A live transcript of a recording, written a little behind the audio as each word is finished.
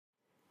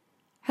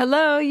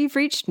Hello, you've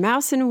reached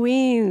Mouse and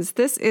Weens.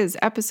 This is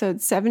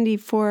episode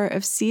 74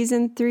 of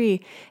season 3,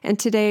 and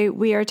today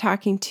we are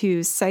talking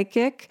to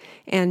psychic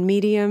and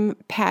medium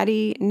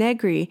Patti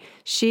Negri.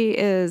 She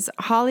is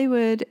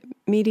Hollywood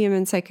medium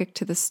and psychic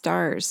to the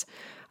stars.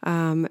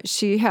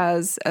 She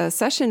has a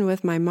session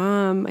with my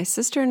mom, my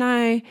sister, and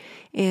I,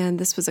 and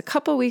this was a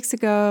couple weeks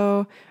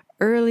ago,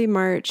 early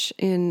March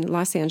in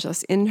Los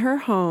Angeles, in her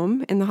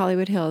home in the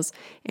Hollywood Hills,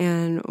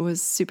 and was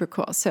super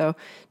cool. So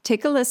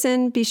take a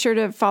listen. Be sure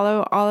to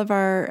follow all of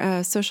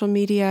our social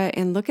media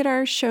and look at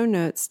our show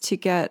notes to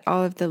get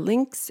all of the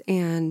links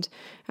and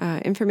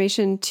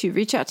information to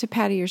reach out to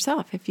Patti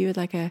yourself if you would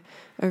like a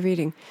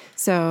reading.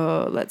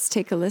 So let's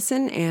take a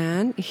listen,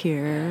 and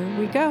here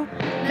we go.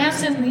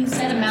 Mouse and weeds,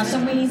 set a mouse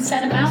and weeds,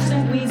 set a mouse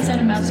and weeds, set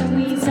a mouse and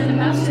weeds, set a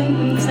mouse and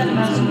weeds, set a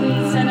mouse and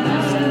weeds, set a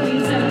mouse and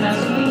weeds, set a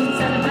mouse and weeds,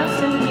 set a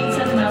mouse and weeds,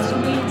 set a mouse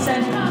and weeds, set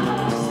a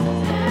mouse.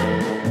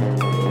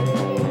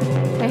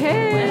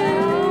 Hey.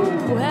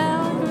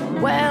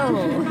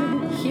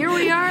 Well, here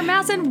we are,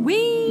 Mouse and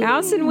Weens.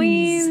 Mouse and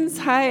Weens.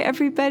 Hi,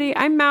 everybody.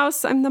 I'm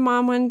Mouse. I'm the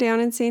mom one down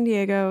in San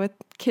Diego with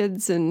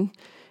kids and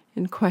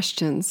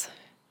questions.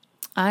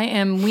 I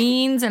am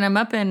Weens, and I'm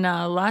up in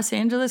Los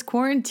Angeles,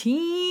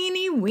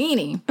 quarantine-y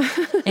weenie.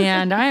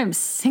 And I am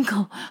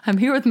single. I'm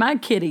here with my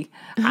kitty.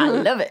 I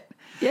love it.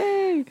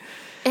 Yay.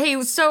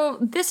 Hey, so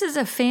this is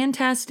a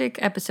fantastic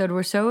episode.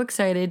 We're so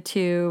excited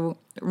to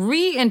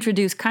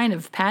reintroduce kind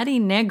of Patti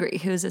Negri,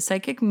 who's a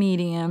psychic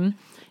medium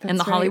in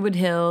the Hollywood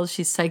Hills.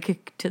 She's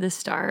psychic to the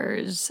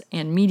stars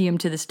and medium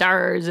to the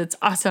stars. It's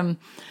awesome.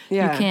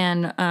 Yeah. You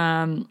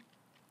can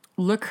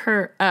look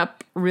her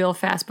up real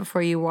fast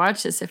before you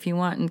watch this if you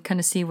want and kind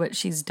of see what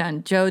she's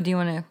done. Joe, do you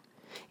want to?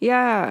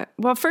 Yeah.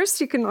 Well, first,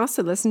 you can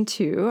also listen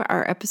to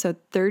our episode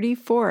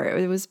 34.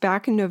 It was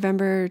back in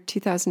November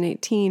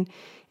 2018,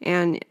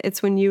 and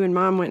it's when you and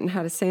Mom went and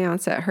had a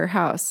seance at her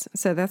house.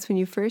 So that's when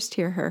you first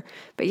hear her.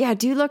 But yeah,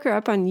 do look her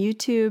up on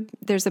YouTube.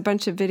 There's a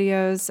bunch of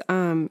videos.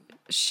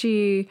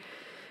 She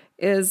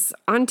is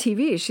on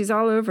TV. She's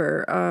all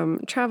over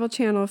Travel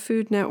Channel,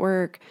 Food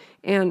Network,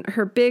 and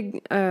her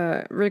big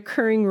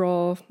recurring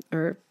role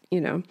or,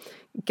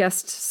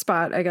 guest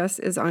spot, I guess,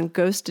 is on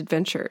Ghost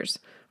Adventures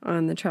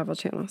on the Travel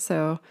Channel.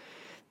 So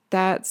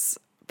that's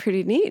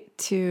pretty neat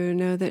to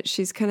know that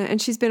she's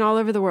and she's been all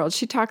over the world.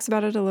 She talks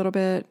about it a little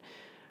bit.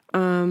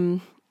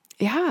 It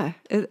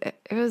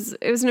was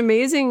an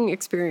amazing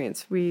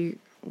experience. We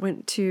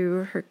went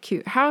to her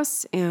cute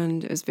house,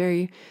 and it was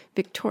very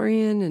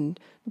Victorian and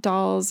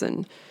dolls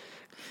and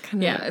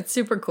Yeah, it's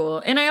super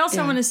cool. And I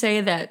also want to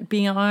say that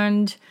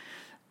beyond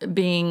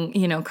being,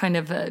 kind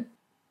of a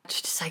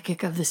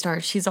psychic of the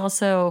stars, she's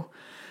also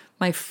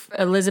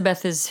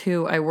Elizabeth is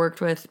who I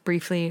worked with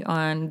briefly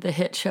on the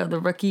hit show The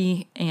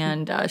Rookie,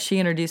 and she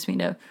introduced me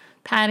to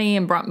Patti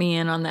and brought me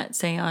in on that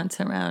seance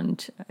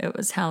around, it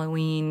was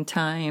Halloween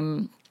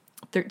time,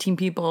 13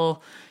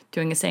 people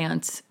doing a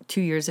seance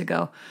 2 years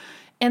ago.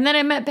 And then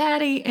I met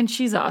Patti, and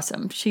she's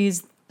awesome.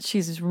 She's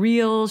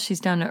real. She's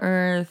down to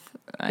earth.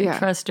 I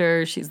trust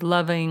her. She's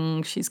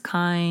loving. She's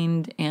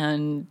kind,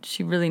 and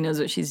she really knows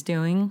what she's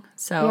doing.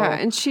 So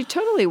and she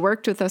totally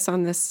worked with us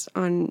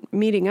on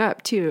meeting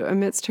up too.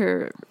 Amidst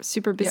her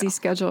super busy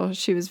schedule,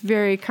 she was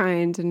very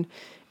kind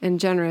and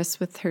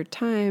generous with her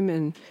time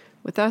and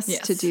with us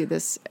to do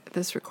this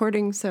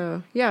recording.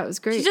 So yeah, it was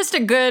great. She's just a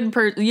good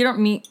person. You don't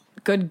meet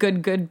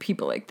good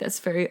people like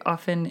this very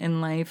often in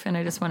life, and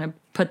I just want to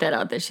put that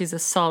out that she's a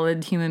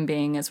solid human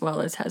being as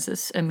well as has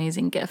this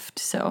amazing gift.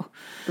 So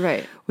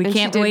we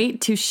can't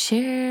wait to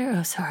share.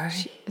 Oh, sorry.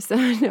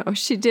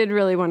 She did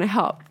really want to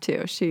help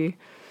too.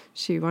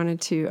 She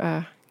wanted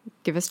to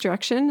give us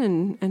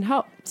direction and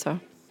help. So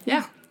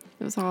yeah,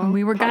 it was all. And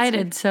we were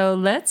guided. So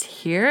let's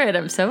hear it.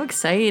 I'm so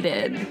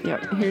excited.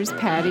 Yep. Here's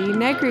Patti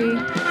Negri.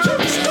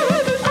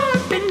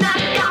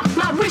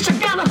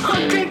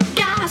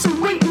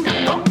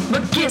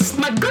 Kiss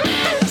my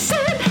girlfriend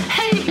said,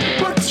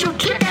 hey, what's your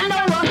trick? I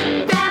know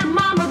a bad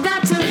mama,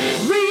 that's a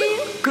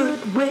real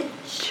good witch.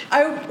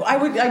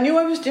 I knew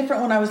I was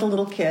different when I was a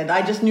little kid.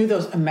 I just knew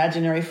those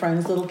imaginary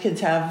friends little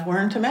kids have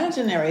weren't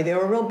imaginary. They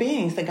were real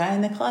beings. The guy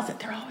in the closet,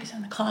 they're always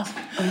in the closet.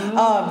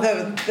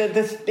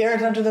 The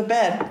stairs under the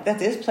bed,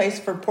 that's his place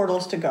for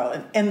portals to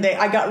go. And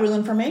I got real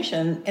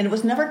information, and it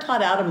was never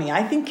taught out of me.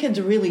 I think kids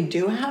really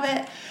do have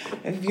it.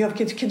 If you have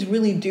kids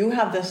really do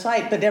have the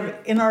sight. But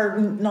in our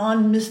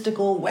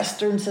non-mystical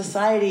Western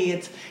society,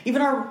 it's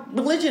even our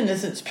religion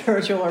isn't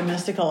spiritual or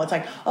mystical. It's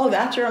like, oh,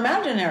 that's your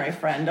imaginary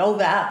friend. Oh,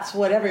 that's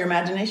whatever your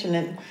imagination.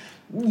 And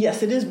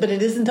yes, it is, but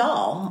it isn't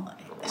all.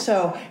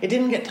 So it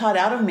didn't get taught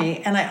out of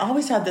me. And I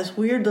always had this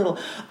weird little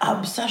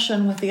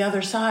obsession with the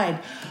other side.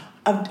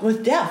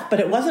 With death, but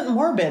it wasn't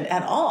morbid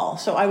at all.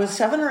 So I was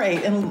 7 or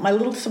 8 in my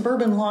little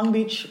suburban Long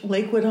Beach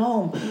Lakewood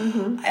home,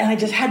 and I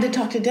just had to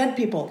talk to dead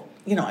people.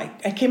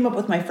 I came up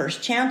with my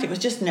first chant. It was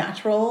just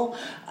natural,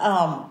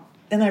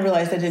 and I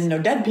realized I didn't know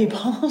dead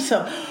people.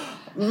 So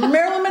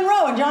Marilyn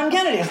Monroe and John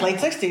Kennedy. It's late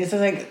 60s. It's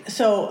like,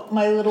 so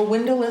my little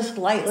windowless,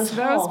 lightless So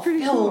that hall was pretty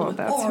filled cool. with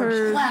That's orbs,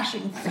 her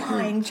flashing,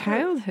 flying.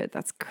 childhood.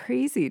 That's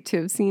crazy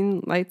to have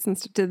seen lights and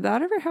stuff. Did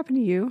that ever happen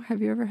to you?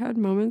 Have you ever had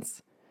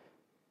moments?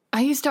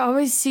 I used to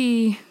always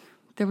see,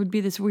 there would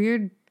be this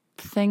weird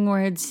thing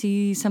where I'd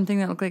see something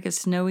that looked like a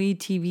snowy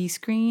TV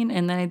screen,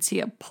 and then I'd see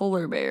a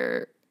polar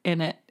bear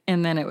in it,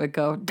 and then it would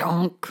go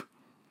donk.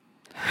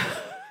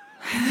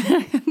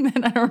 And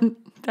then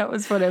that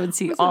was what I would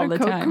see all the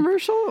Coke time.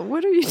 Commercial?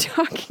 What are you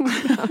talking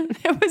about?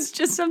 It was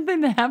just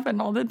something that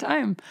happened all the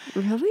time.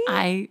 Really?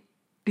 I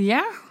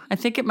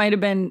think it might have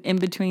been in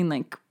between,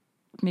 like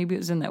maybe it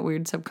was in that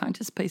weird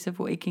subconscious place of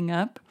waking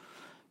up,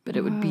 but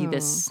it would be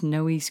this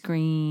snowy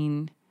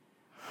screen,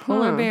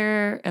 polar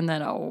bear, and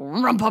then a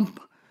rum-pump,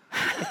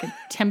 like a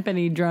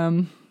timpani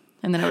drum,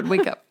 and then I would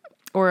wake up.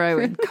 Or I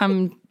would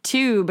come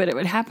to, but it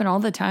would happen all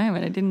the time,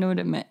 and I didn't know what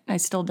it meant. I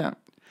still don't.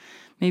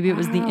 Maybe it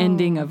was the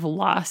ending of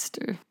Lost.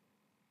 Or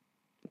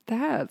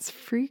That's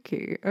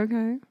freaky.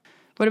 Okay.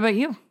 what about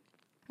you?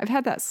 I've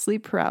had that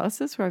sleep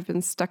paralysis where I've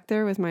been stuck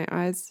there with my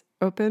eyes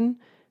open,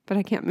 but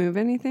I can't move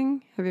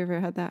anything. Have you ever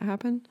had that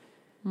happen?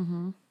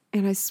 Mm-hmm.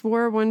 And I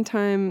swore one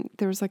time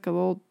there was like a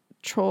little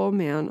troll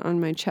man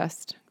on my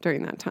chest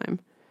during that time.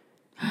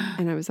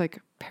 And I was like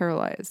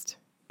paralyzed.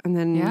 And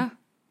then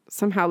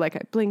somehow like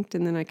I blinked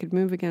and then I could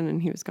move again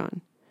and he was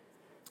gone.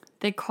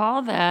 They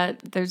call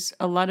that, there's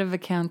a lot of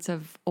accounts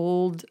of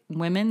old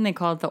women. They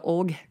call it the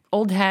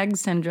old hag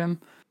syndrome.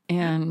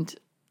 And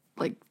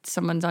like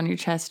someone's on your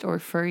chest, or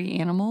furry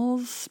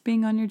animals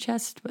being on your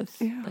chest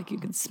with like you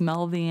can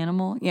smell the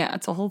animal. Yeah,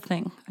 it's a whole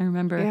thing. I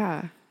remember.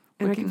 Yeah.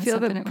 And I looking can this feel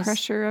up, the and it was-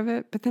 pressure of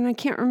it. But then I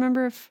can't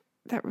remember if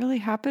that really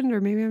happened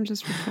or maybe I'm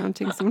just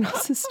recounting someone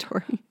else's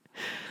story.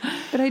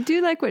 But I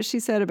do like what she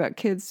said about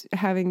kids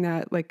having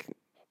that, like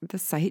the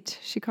sight,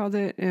 she called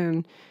it,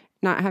 and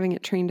not having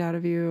it trained out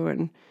of you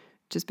and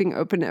just being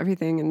open to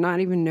everything and not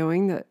even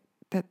knowing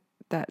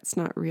that's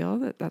not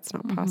real, that's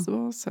not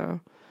possible.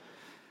 So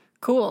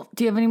Cool.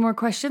 Do you have any more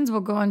questions?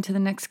 We'll go on to the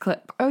next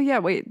clip. Oh, yeah,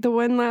 wait. The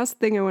one last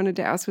thing I wanted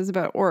to ask was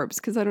about orbs,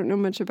 because I don't know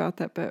much about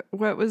that, but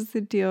what was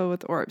the deal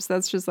with orbs?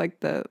 That's just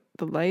like the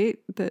light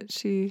that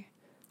she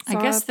saw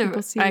I guess people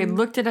I seeing?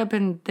 looked it up,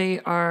 and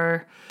they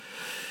are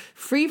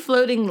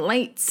free-floating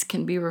lights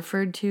can be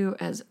referred to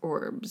as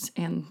orbs,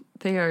 and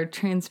they are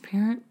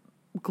transparent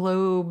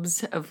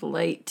globes of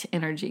light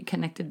energy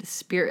connected to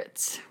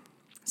spirits.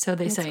 So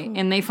they say, cool.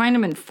 and they find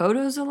them in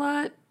photos a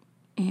lot,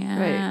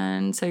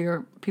 and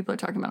so people are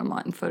talking about them a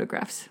lot in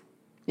photographs.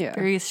 Yeah.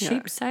 Various yeah.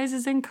 shapes,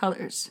 sizes, and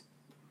colors.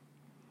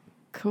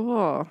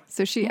 Cool.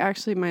 So she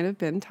actually might have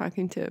been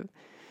talking to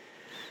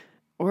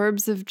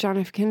orbs of John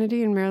F.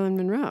 Kennedy and Marilyn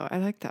Monroe. I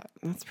like that.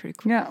 That's pretty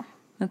cool. Yeah,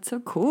 that's so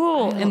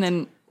cool. And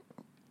then,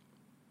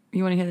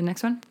 you want to hear the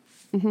next one?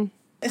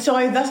 So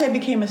thus I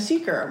became a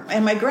seeker.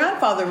 And my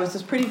grandfather was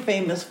this pretty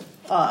famous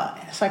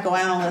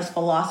psychoanalyst,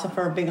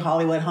 philosopher, big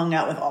Hollywood, hung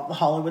out with all the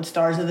Hollywood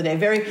stars of the day.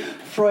 Very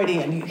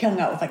Freudian. He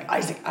hung out with like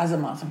Isaac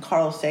Asimov and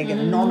Carl Sagan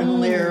and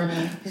Norman Lear,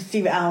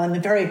 Steve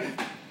Allen, very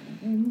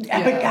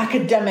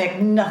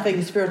academic,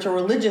 nothing spiritual,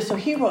 religious. So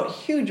he wrote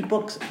huge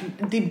books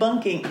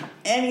debunking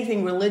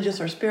anything religious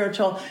or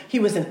spiritual. He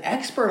was an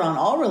expert on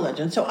all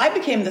religions. So I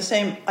became the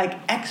same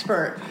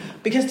expert,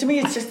 because to me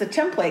it's just a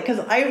template.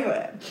 Because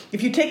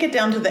if you take it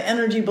down to the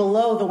energy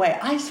below, the way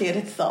I see it,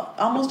 it's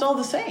almost all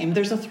the same.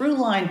 There's a through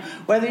line,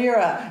 whether you're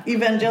a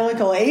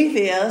evangelical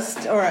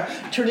atheist or a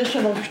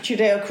traditional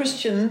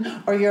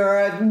Judeo-Christian, or you're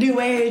a New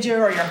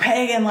Ager, or you're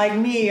pagan like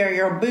me, or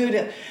you're a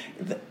Buddha.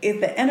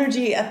 The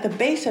energy at the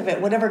base of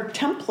it, whatever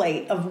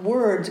template of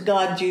words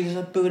God uses,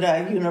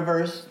 Buddha,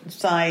 universe,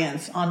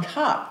 science on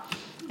top.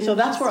 So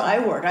that's where I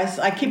work.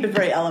 I keep it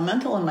very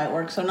elemental in my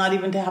work, so not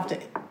even to have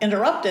to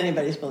interrupt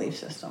anybody's belief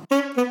system.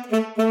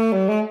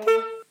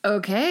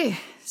 Okay,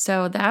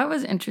 so that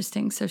was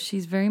interesting. So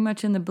she's very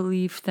much in the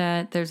belief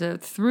that there's a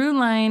through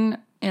line,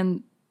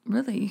 and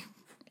really,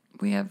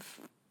 we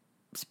have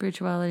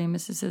spirituality and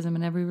mysticism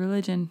in every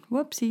religion.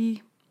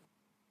 Whoopsie.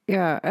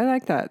 Yeah, I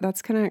like that.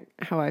 That's kind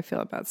of how I feel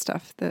about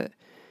stuff. That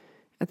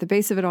at the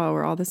base of it all,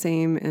 we're all the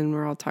same, and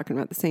we're all talking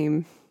about the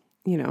same,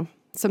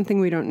 something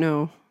we don't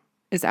know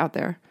is out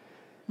there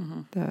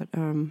that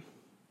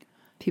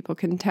people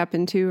can tap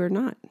into or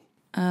not.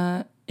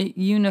 It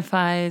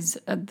unifies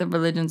the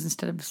religions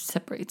instead of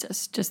separates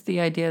us. Just the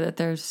idea that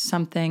there's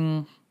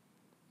something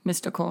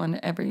mystical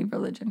in every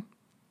religion.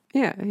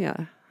 Yeah,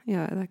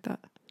 I like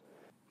that.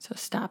 So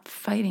stop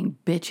fighting,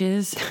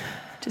 bitches.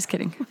 Just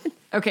kidding.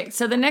 Okay,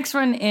 so the next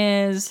one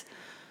is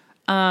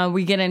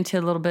we get into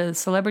a little bit of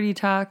celebrity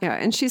talk. Yeah,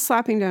 and she's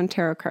slapping down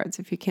tarot cards,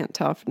 if you can't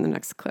tell from the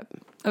next clip.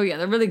 Oh, yeah,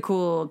 they're really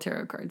cool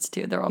tarot cards,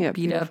 too. They're all beat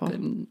beautiful. up.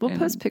 And we'll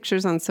post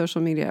pictures on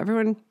social media.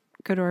 Everyone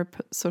go to our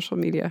social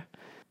media.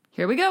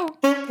 Here we go.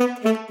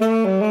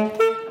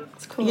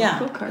 It's cool. Yeah.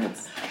 Cool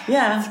cards.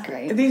 Yeah, That's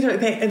great.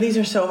 These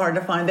are so hard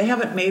to find. They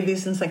haven't made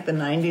these since like the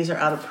 90s or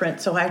out of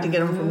print, so I have to get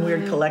them from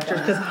weird collectors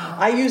because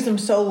I use them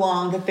so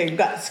long that they've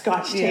got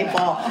scotch tape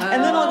all.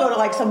 And then I'll go to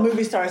like some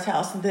movie star's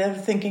house and they're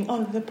thinking,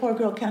 oh, the poor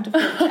girl can't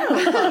afford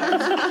tarot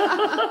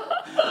cards.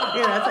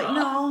 It's like,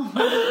 no, it's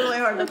really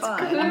hard to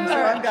find. So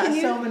I've got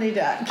so many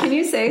decks. Can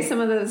you say some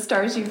of the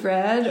stars you've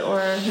read or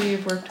who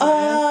you've worked with?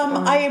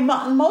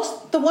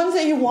 The ones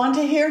that you want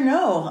to hear,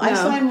 no. I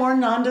signed more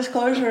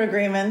non-disclosure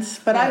agreements,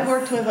 but I've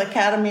worked with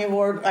Academy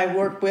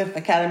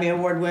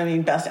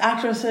Award-winning Best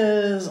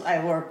Actresses.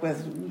 I work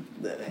with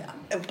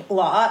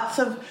lots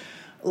of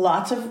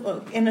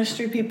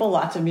industry people,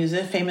 lots of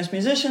famous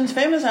musicians,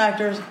 famous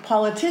actors,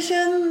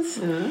 politicians.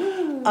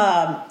 Some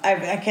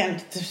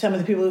of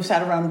the people who've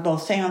sat around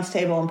both seance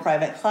table and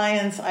private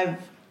clients.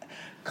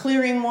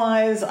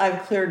 Clearing-wise,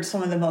 I've cleared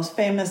some of the most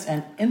famous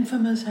and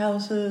infamous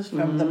houses,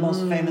 from the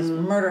most famous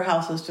murder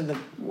houses to the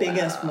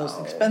biggest, most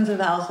expensive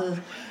houses.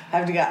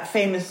 I've got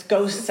famous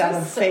ghosts out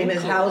of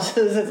famous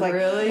houses. It's like,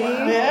 really?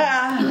 Wow.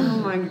 Yeah. Oh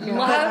my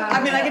God.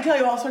 I mean, I can tell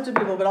you all sorts of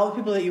people, but all the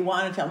people that you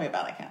want to tell me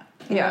about, I can't.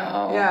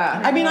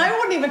 Yeah. I mean, I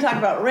wouldn't even talk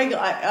about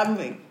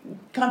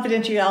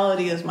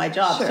confidentiality is my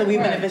job. Sure, so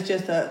even if it's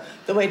just the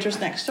waitress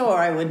next door,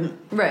 I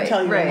wouldn't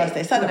tell you unless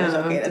they said it was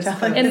okay to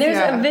tell you. And there's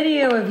a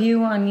video of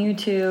you on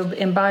YouTube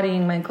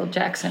embodying Michael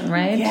Jackson,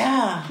 right?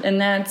 Yeah.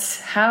 And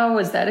how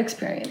was that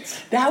experience?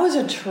 That was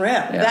a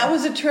trip. Yeah. That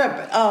was a trip.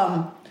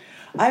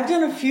 I've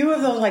done a few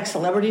of those like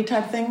celebrity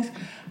type things,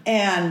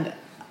 and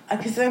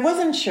because I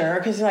wasn't sure,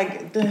 because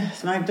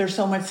there's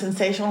so much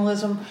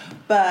sensationalism,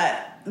 but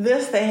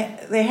this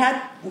they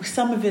had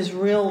some of his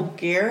real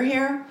gear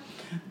here,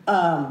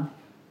 and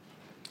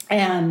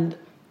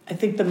I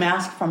think the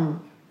mask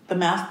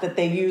that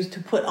they used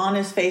to put on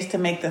his face to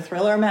make the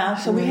Thriller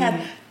mask. So we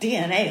had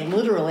DNA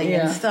literally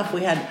and stuff.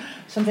 We had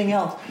something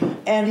else,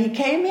 and he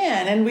came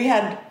in, and we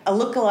had a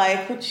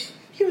lookalike, which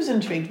he was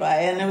intrigued by,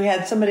 and then we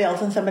had somebody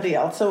else and somebody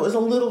else. So it was a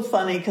little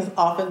funny because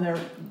often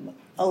they're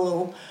a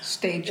little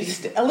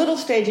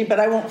stagey, but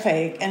I won't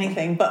fake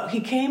anything. But he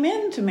came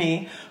in to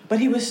me, but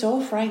he was so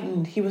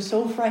frightened. He was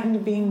so frightened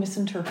of being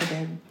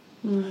misinterpreted.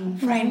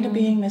 Frightened of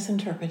being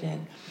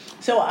misinterpreted.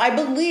 So I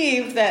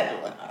believe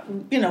that,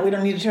 we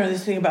don't need to turn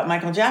this thing about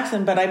Michael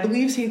Jackson, but I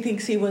believe he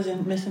thinks he was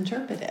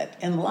misinterpreted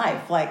in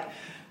life. Like,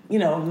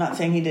 I'm not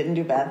saying he didn't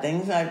do bad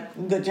things.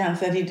 Good chance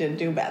that he did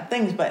do bad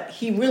things, but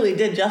he really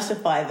did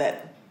justify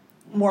that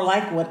more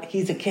like what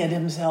he's a kid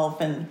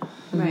himself, and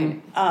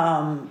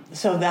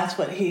so that's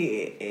what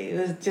it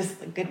was just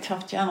a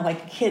tough channel,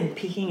 like a kid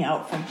peeking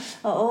out from,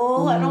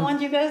 I don't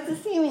want you guys to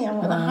see me, I'm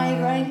going to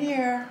hide right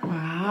here.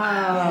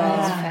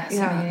 That's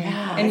fascinating.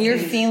 And you're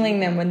feeling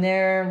them when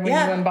you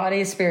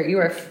embody a spirit, you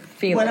are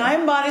feeling. When I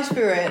embody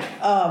spirit,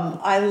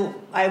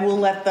 I will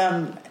let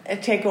them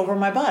take over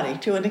my body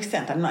to an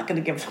extent. I'm not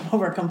going to give them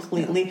over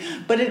completely,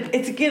 but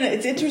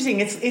it's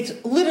interesting. It's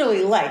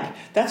literally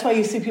that's why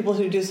you see people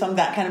who do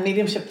that kind of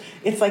mediumship.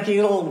 It's like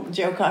a little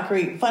Joe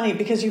Cockery funny,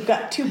 because you've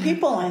got two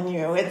people in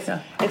you.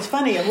 It's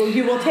funny.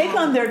 You will take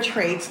on their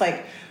traits.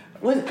 Like,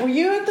 were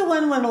you the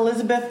one when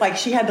Elizabeth,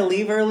 she had to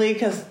leave early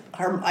because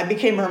I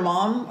became her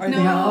mom? Or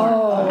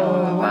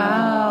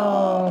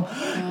Wow.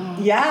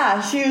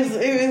 Yeah, it was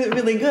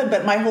really good,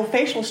 but my whole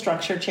facial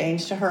structure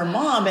changed to her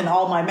mom, and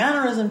all my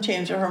mannerism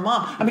changed to her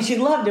mom. I mean, she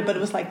loved it, but it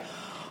was like,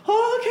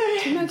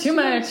 okay. Too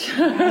much.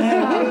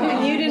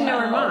 And you didn't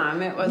know her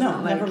mom. It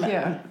wasn't never met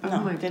her.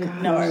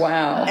 Didn't know her.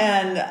 Wow.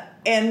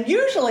 And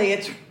usually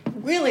it's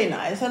really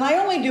nice, and I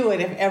only do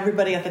it if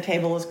everybody at the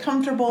table is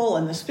comfortable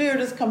and the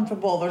spirit is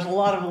comfortable. There's a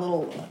lot of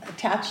little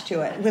attached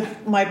to it.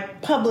 With my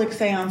public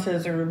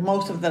seances, or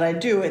most of that I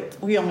do,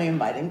 we only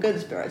invite in good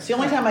spirits. The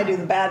only time I do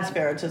the bad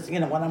spirits is,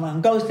 when I'm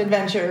on ghost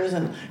adventures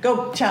and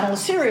go channel a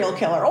serial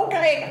killer.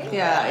 Okay.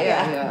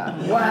 Yeah.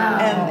 Wow.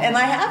 And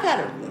I have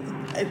had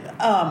it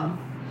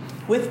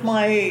with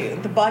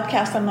the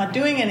podcast I'm not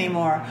doing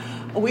anymore.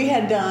 We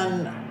had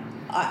done.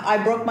 I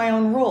broke my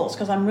own rules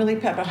because I'm really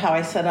pep about how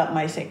I set up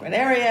my sacred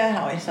area,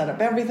 how I set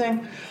up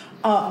everything.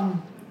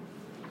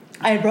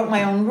 I broke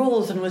my own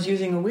rules and was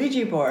using a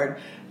Ouija board,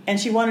 and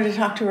she wanted to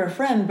talk to her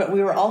friend, but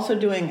we were also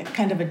doing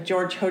kind of a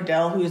George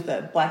Hodel, who's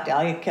the Black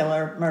Dahlia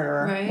killer,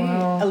 murderer,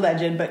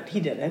 alleged, but he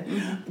did it.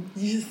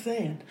 Just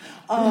saying.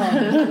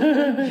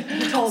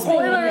 He told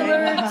Spoiler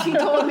alert! He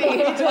told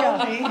me.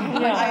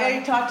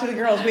 I talked to the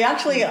girls. We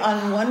actually,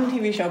 on one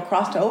TV show,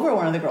 crossed over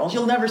one of the girls.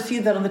 You'll never see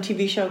that on the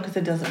TV show because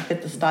it doesn't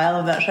fit the style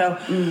of that show.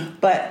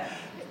 But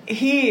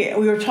we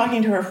were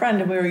talking to her friend,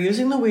 and we were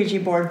using the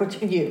Ouija board,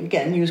 which,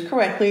 again, use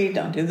correctly.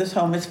 Don't do this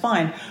home. It's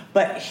fine.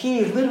 But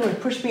he literally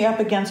pushed me up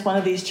against one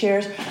of these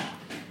chairs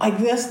like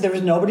this. There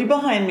was nobody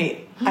behind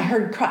me. I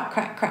heard crack,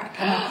 crack, crack.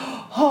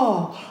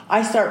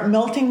 I start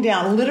melting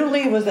down.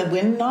 Literally, it was the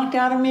wind knocked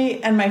out of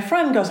me. And my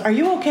friend goes, "Are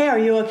you okay? Are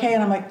you okay?"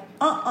 And I'm like,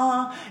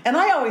 And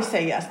I always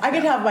say yes. I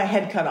could have my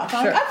head cut off.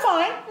 I'm like, I'm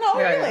fine. No,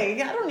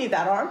 really. I don't need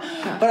that arm.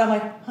 But I'm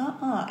like,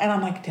 And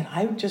I'm like, did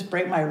I just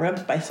break my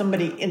ribs by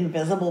somebody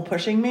invisible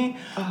pushing me?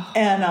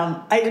 And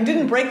I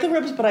didn't break the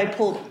ribs, but I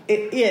pulled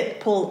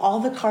all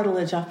the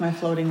cartilage off my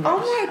floating ribs.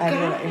 Oh my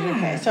God.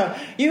 Okay. So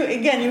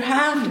you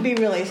have to be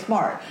really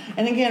smart.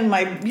 And again,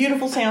 my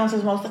beautiful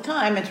seances most of the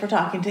time, we're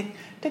talking to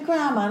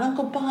Grandma and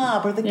Uncle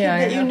Bob, or the kid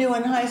that you knew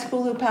in high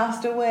school who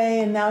passed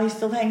away and now he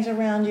still hangs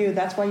around you.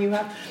 That's why you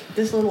have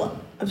this little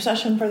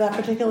obsession for that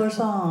particular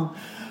song.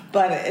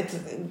 but it's,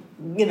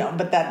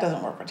 but that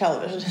doesn't work for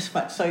television as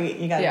much. So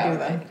you got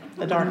to do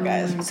the dark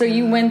guys. So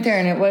you went there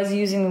and it was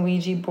using the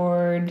Ouija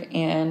board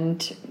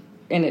and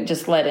it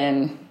just let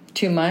in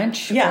too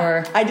much? Yeah,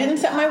 or? I didn't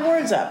set my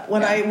words up.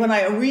 When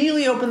I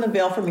really opened the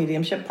veil for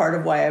mediumship, part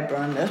of why I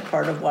burned this,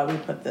 part of why we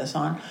put this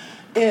on,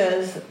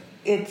 is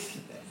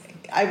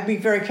I'd be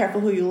very careful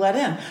who you let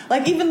in.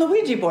 Like even the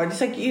Ouija board,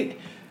 it's like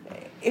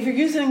if you're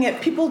using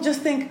it, people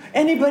just think,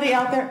 anybody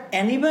out there?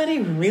 Anybody?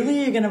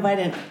 Really? You're going to invite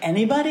in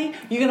anybody?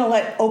 You're going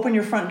to open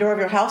your front door of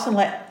your house and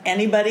let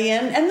anybody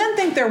in? And then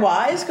think they're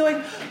wise,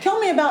 going, tell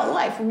me about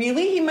life.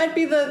 Really? He might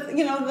be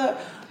the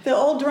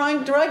old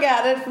drug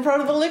addict in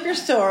front of the liquor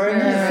store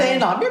and he's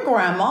saying, I'm your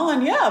grandma,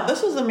 and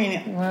this is the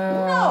meaning.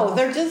 Wow. No,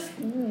 they're just,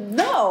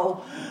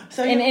 no.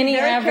 So and any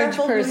average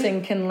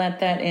person can let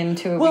that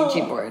into a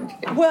Ouija board.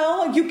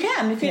 Well, you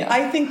can.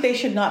 I think they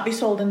should not be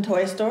sold in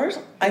toy stores.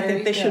 I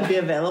think they should be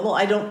available.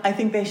 I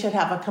think they should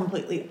have a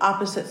completely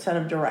opposite set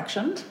of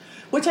directions,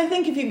 which I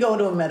think if you go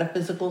to a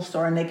metaphysical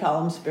store and they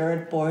call them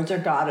spirit boards or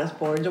goddess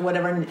boards or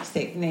whatever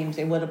names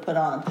they would have put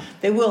on them,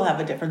 they will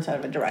have a different set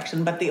of a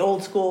direction. But the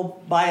old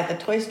school buy at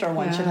the toy store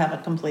one should have a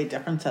complete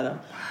different set of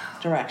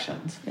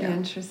directions. Yeah.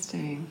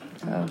 Interesting.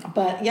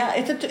 But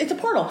it's a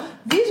portal.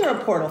 These are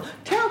a portal.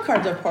 Tarot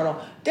cards are a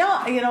portal.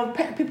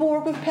 People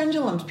work with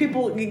pendulums.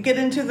 People get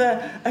into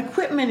the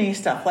equipment-y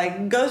stuff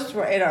like ghost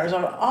radars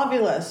or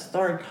ovulists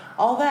or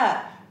all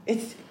that.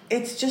 It's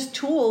just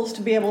tools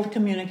to be able to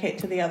communicate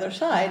to the other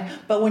side.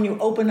 But when you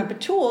open up a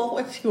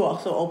tool, you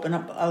also open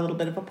up a little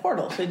bit of a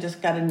portal. So you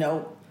just got to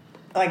know,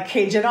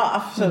 cage it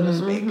off, so to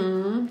speak.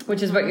 Mm-hmm.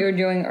 Which is what you were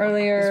doing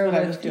earlier. That's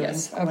what I was doing.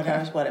 Yes.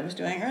 Okay. What I was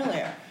doing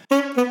earlier.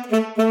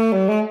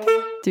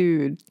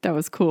 Dude, that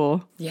was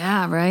cool.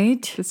 Yeah,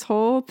 right? This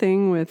whole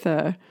thing with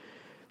the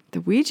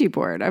Ouija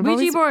board. I've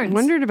always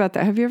wondered about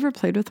that. Have you ever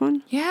played with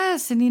one?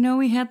 Yes, and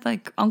we had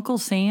Uncle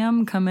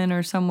Sam come in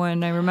or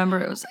someone. I remember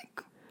it was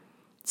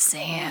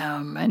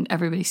Sam, and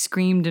everybody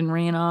screamed and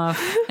ran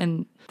off,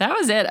 and that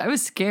was it. I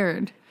was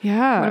scared.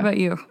 Yeah. What about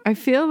you? I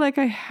feel like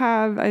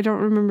I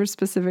don't remember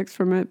specifics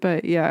from it,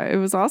 but it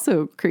was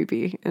also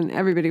creepy, and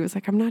everybody was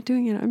like, I'm not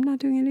doing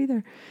it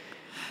either.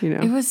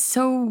 It was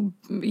so,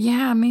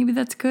 maybe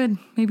that's good.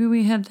 Maybe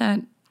we have that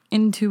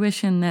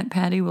intuition that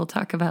Patty will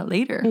talk about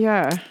later.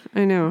 Yeah,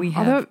 I know. We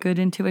have good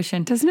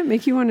intuition. Doesn't it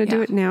make you want to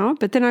do it now?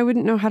 But then I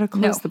wouldn't know how to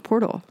close the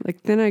portal.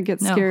 Then I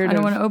get scared. I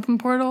don't want to open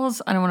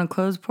portals. I don't want to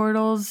close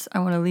portals. I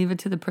want to leave it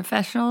to the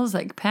professionals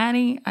like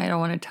Patty. I don't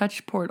want to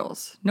touch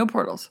portals. No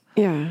portals.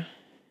 Yeah.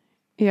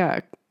 Yeah,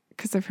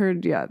 because I've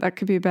heard, that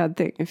could be a bad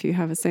thing. If you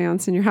have a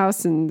seance in your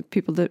house and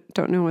people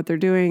don't know what they're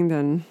doing,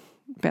 then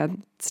bad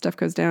stuff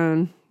goes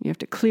down. You have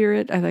to clear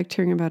it. I liked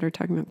hearing about her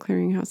talking about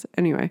clearing house.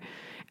 Anyway.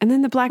 And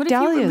then the Black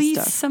Dahlia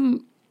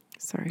stuff.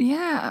 Sorry.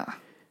 Yeah.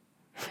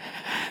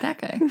 That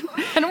guy.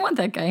 I don't want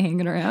that guy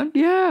hanging around.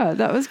 Yeah,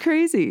 that was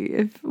crazy.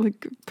 If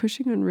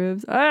pushing on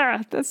ribs.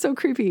 That's so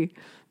creepy.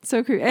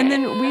 So creepy. And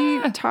then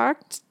we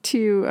talked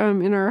to,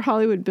 in our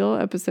Hollywood Bill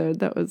episode,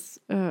 that was,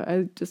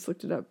 I just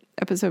looked it up,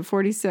 episode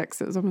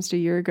 46. It was almost a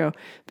year ago.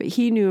 But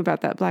he knew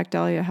about that Black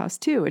Dahlia house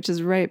too, which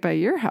is right by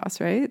your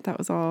house, right? That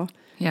was all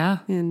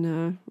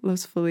in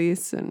Los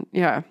Feliz. And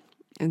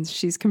and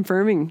she's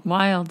confirming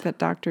that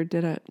doctor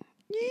did it.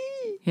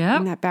 Yeah.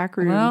 In that back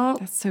room. Well,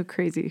 that's so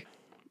crazy.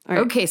 Right.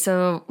 Okay,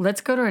 so let's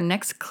go to our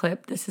next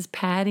clip. This is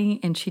Patty,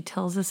 and she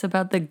tells us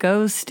about the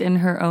ghost in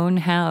her own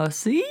house.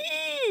 So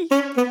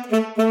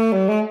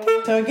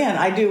again,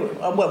 I do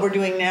what we're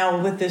doing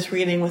now with this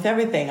reading with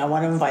everything. I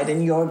want to invite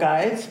in your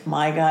guides,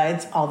 my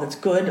guides, all that's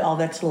good, all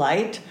that's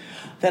light,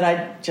 that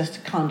I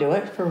just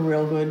conduit for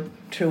real good,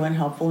 true and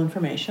helpful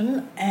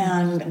information.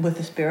 And with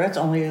the spirits,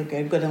 only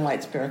good and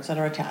light spirits that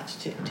are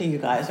attached to you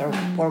guys, or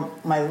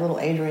my little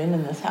Adrian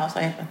in this house.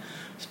 I have a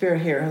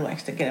spirit here who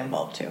likes to get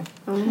involved too.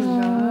 Oh my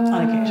God.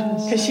 On occasion.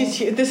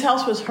 Because this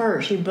house was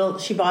hers. She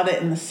bought it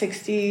in the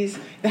 60s.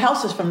 The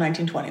house is from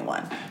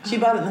 1921. She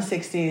bought it in the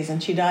 60s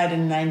and she died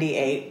in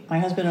 98. My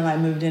husband and I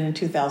moved in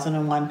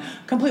 2001,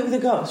 complete with a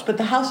ghost. But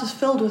the house is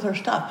filled with her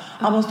stuff.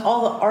 Almost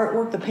all the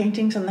artwork, the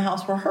paintings in the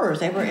house were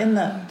hers. They were in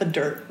the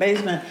dirt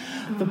basement.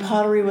 The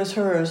pottery was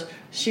hers.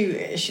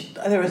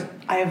 I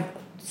have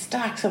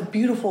stacks of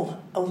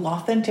beautiful,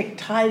 authentic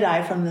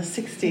tie-dye from the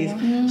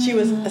 60s. She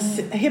was a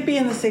hippie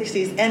in the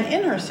 60s and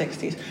in her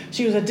 60s.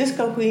 She was a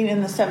disco queen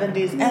in the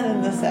 70s and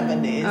in the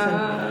 70s.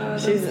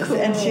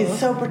 And she's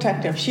so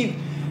protective. She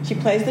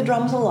plays the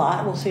drums a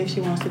lot. We'll see if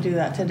she wants to do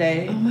that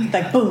today.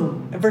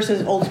 Boom,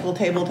 versus old school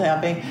table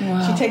tapping.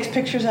 Wow. She takes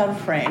pictures out of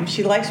frame.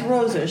 She likes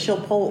roses.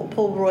 She'll pull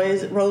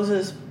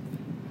roses.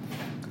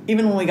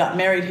 Even when we got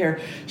married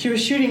here, she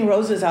was shooting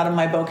roses out of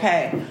my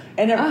bouquet.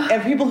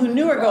 And people who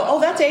knew her go,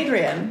 oh, that's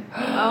Adrian.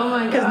 Oh,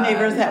 my God. Because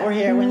neighbors that were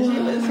here when she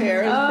was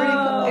here. It was pretty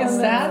cool. Is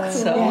that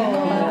so cool?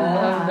 I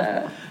love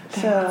that.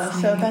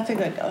 So that's a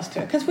good ghost too.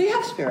 Because we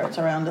have spirits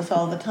around us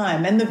all the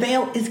time. And the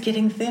veil is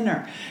getting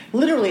thinner.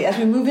 Literally, as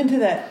we move into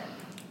that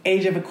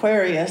age of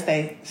Aquarius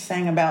they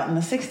sang about in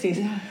the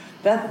 60s,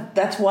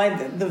 That's why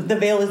the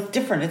veil is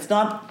different. It's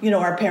not,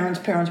 our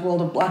parents'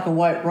 world of black and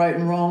white, right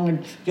and wrong,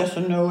 and yes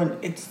and no,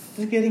 and it's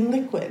getting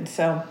liquid.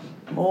 So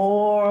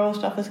more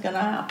stuff is going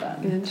to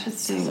happen.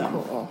 Interesting.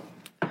 So.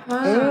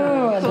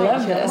 Oh, I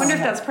love this. I wonder if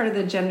that's part of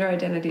the gender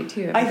identity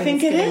too. I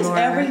think it is.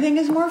 Everything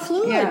is more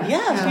fluid. Yeah.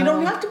 Yes, you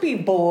don't have to be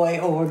boy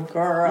or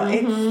girl.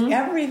 It's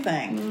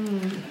everything.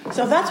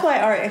 So that's why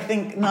I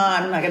think,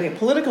 I'm not going to get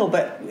political,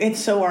 but it's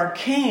so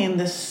arcane,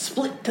 this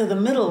split to the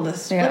middle,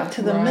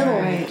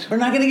 We're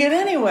not going to get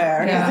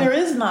anywhere. Yeah. There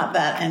is not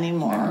that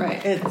anymore.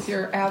 Right.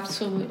 You're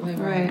absolutely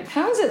right.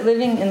 How is it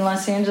living in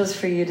Los Angeles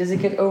for you? Does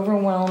it get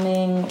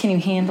overwhelming? Can you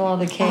handle all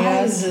the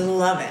chaos? I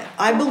love it.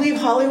 I believe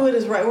Hollywood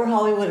is right where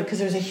Hollywood is, because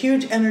there's a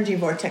huge energy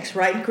vortex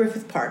right in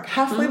Griffith Park,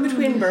 halfway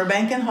between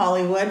Burbank and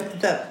Hollywood.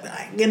 The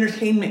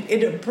entertainment,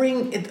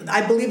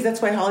 I believe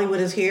that's why Hollywood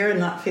is here and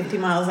not 50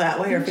 miles that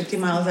way or 50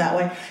 miles that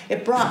way.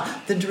 It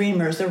brought the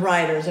dreamers, the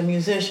writers, the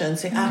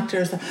musicians, the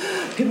actors, the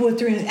people with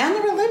dreams, and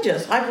the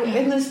religious.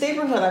 In this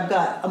neighborhood, I've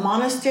got a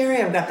monastery,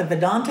 I've got the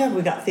Vedanta,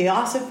 we've got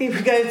Theosophy,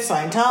 we've got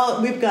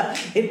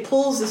Scientology, it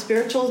pulls the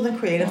spirituals and the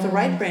creative, the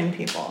right brain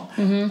people,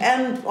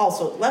 and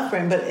also left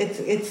brain. But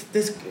it's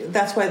this.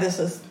 That's why this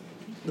is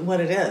what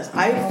it is.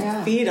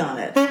 I feed on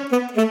it.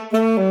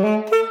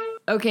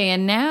 Okay,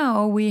 and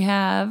now we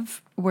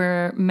have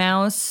where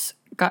Mouse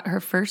got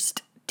her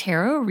first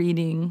tarot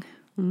reading.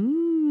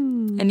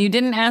 And you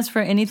didn't ask for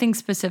anything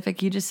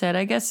specific. You just said,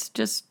 I guess,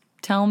 just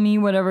tell me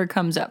whatever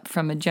comes up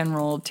from a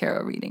general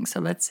tarot reading. So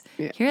let's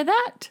hear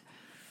that.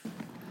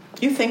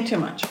 You think too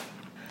much.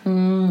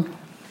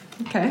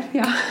 Okay,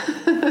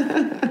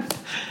 yeah.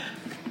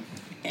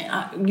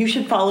 You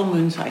should follow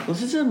moon cycles.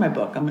 This is in my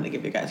book. I'm going to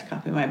give you guys a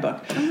copy of my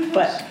book.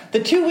 But the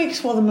 2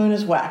 weeks while the moon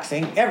is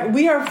waxing,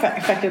 we are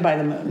affected by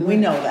the moon. We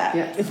know that.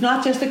 Yeah. It's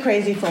not just a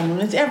crazy full moon.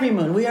 It's every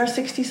moon. We are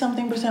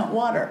 60-something%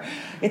 water.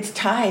 It's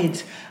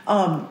tides.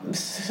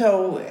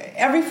 So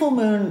every full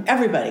moon,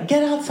 everybody,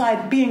 get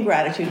outside, be in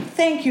gratitude.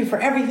 Thank you for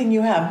everything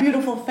you have.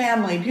 Beautiful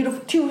family,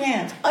 beautiful 2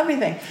 hands,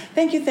 everything.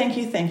 Thank you, thank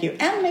you, thank you.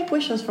 And make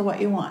wishes for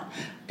what you want.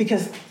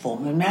 Because full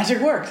moon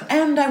magic works.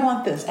 And I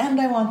want this,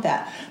 and I want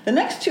that. The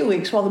next 2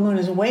 weeks while the moon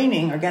is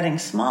waning or getting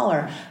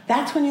smaller,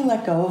 that's when you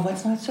let go of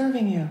what's not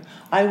serving you.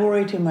 I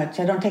worry too much.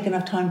 I don't take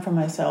enough time for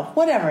myself.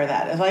 Whatever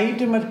that is. I eat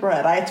too much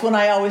bread. It's when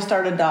I always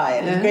start a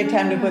diet. It's a great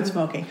time to quit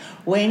smoking.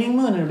 Waning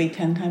moon, it'll be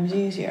 10 times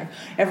easier.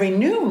 Every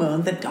new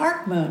moon, the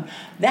dark moon,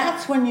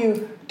 that's when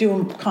you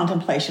do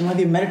contemplation, whether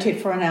you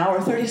meditate for an hour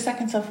or 30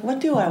 seconds of what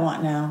do I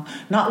want now?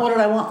 Not what did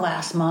I want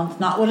last month,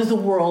 not what does the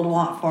world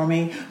want for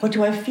me, what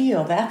do I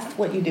feel? That's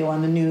what you do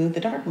on the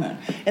dark moon.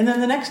 And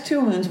then the next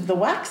 2 moons of the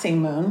waxing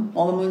moon,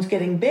 while the moon's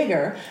getting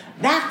bigger,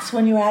 that's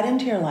when you add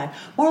into your life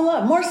more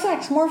love, more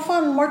sex, more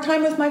fun, more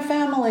time with my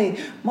family,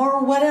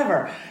 more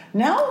whatever.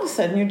 Now all of a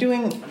sudden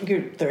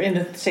they're in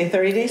a, say,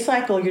 30-day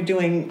cycle, you're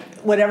doing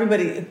what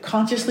everybody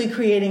consciously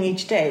creating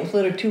each day, with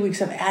literally 2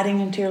 weeks of adding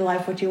into your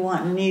life what you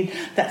want and need,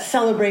 that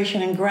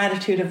celebration and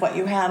gratitude of what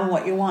you have and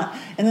what you want.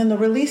 And then the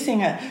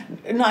releasing it,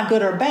 not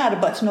good or bad,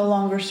 but it's no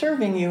longer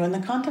serving you in the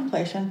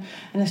contemplation.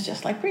 And it's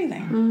just like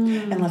breathing.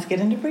 And let's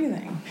get into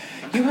breathing.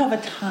 You have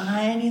a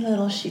tiny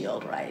little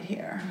shield right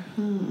here.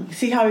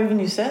 See how even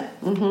you sit?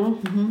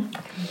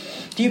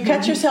 Do you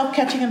catch yourself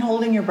catching and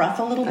holding your breath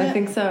a little bit? I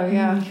think so,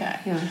 yeah. Okay.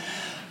 Yeah.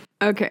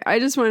 Okay, I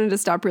just wanted to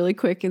stop really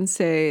quick and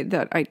say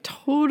that I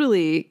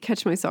totally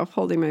catch myself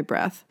holding my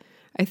breath.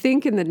 I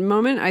think in the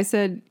moment I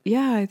said,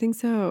 yeah, I think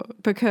so,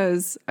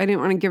 because I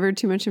didn't want to give her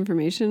too much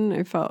information.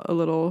 I felt a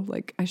little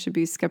like I should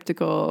be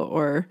skeptical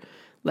or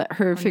let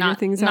her figure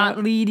things out.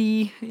 Not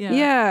leady.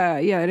 Yeah,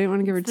 I didn't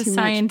want to give her too much. The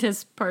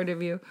scientist part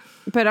of you.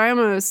 But I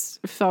almost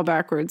fell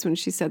backwards when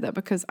she said that,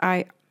 because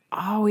I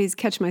always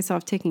catch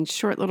myself taking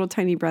short little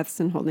tiny breaths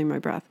and holding my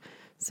breath.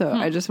 So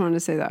I just wanted to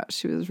say that.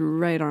 She was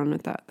right on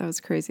with that. That was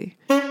crazy.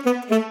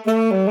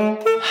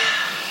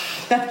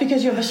 That's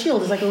because you have a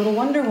shield. It's like a little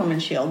Wonder Woman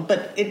shield,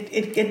 but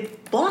it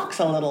blocks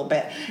a little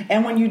bit.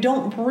 And when you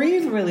don't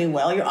breathe really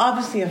well, you're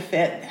obviously a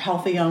fit,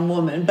 healthy young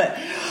woman, but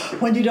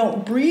when you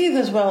don't breathe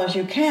as well as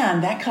you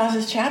can, that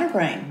causes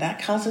chatterbrain.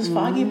 That causes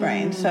foggy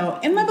brain. So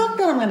in my book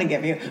that I'm going to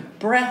give you,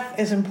 breath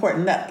is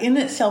important. That in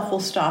itself will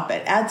stop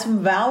it. Add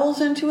some vowels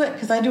into it,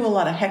 because I do a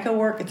lot of Heka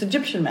work. It's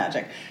Egyptian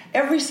magic.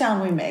 Every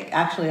sound we make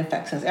actually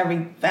affects us.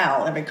 Every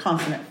vowel, every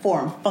consonant,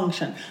 form,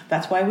 function.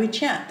 That's why we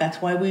chant.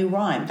 That's why we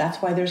rhyme. That's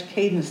why there's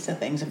cadence to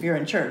things. If you're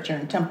in church, you're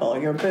in temple, or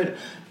you're good,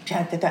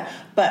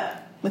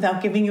 but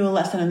without giving you a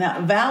lesson in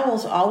that,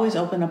 vowels always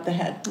open up the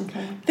head.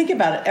 Okay. Think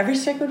about it. Every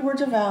sacred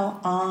word's a vowel.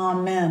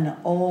 Amen,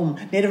 Om.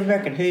 Native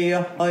American,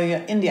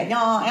 India,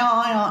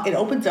 it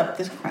opens up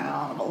this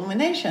crown of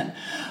illumination.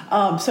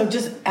 So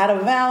just add a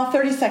vowel,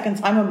 30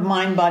 seconds. I'm a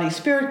mind, body,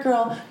 spirit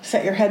girl.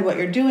 Set your head what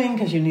you're doing,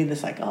 because you need the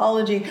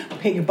psychology.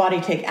 Make your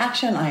body take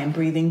action. I am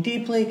breathing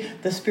deeply.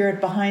 The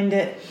spirit behind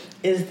it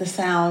is the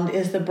sound,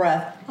 is the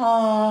breath.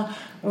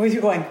 If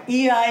you're going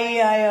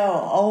E-I-E-I-O,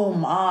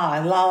 Om,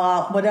 ah, la,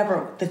 la,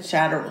 whatever, the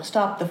chatter will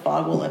stop, the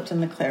fog will lift,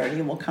 and the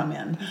clarity will come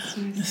in.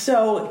 Nice.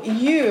 So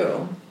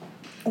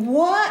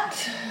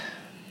what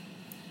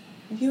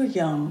You were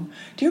young.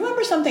 Do you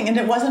remember something, and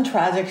it wasn't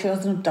tragic, she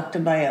wasn't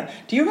abducted by it.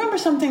 Do you remember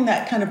something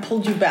that kind of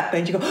pulled you back,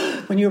 made you go,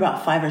 when you were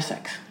about 5 or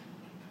 6?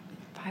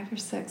 5 or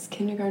 6,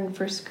 kindergarten,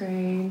 first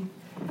grade.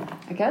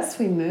 I guess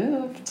we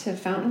moved to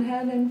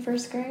Fountainhead in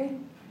first grade.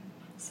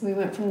 So we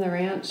went from the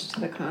ranch to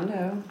the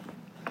condo.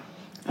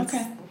 That's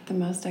the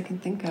most I can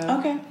think of.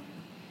 Okay.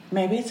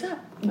 Maybe it's that.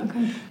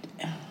 Okay.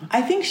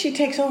 I think she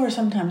takes over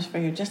sometimes for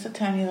you, just a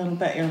tiny little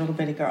bit, your little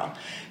bitty girl.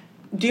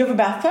 Do you have a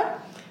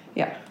bathtub?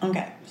 Yeah.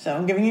 Okay, so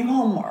I'm giving you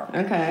homework.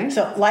 Okay.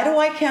 So light a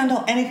white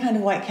candle, any kind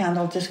of white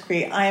candle, just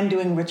create, I am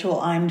doing ritual,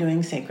 I am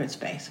doing sacred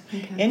space.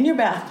 Okay. In your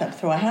bathtub,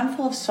 throw a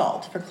handful of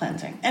salt for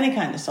cleansing. Any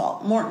kind of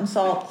salt. Morton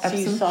salt,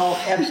 sea Epsom? salt,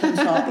 Epsom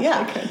salt.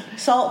 Yeah, Okay.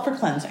 salt for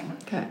cleansing.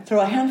 Okay.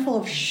 Throw a handful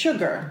of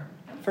sugar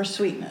for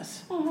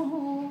sweetness.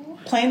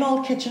 Plain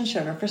old kitchen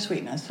sugar for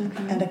sweetness.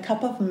 And a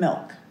cup of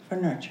milk for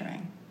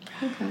nurturing.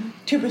 Okay.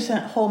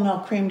 2% whole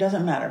milk cream,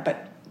 doesn't matter,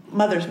 but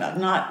mother's milk,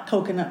 not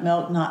coconut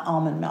milk, not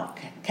almond milk,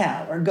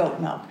 cow or goat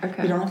milk.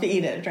 Okay. You don't have to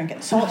eat it or drink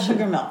it. Salt,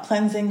 sugar, milk,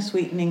 cleansing,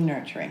 sweetening,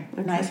 nurturing.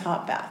 Nice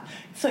hot bath.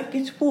 It's like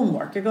it's womb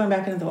work. You're going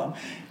back into the womb.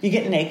 You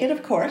get naked,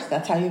 of course.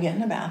 That's how you get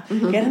in the bath.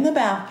 Get in the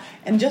bath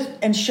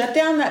and shut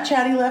down that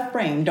chatty left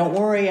brain. Don't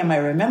worry, am I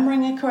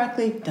remembering it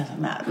correctly? Doesn't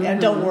matter.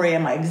 And don't worry,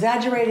 am I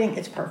exaggerating?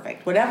 It's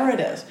perfect. Whatever it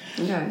is.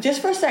 Okay.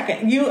 Just for a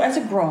second, you as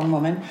a grown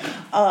woman,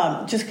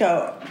 just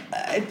go,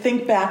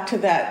 think back to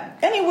that,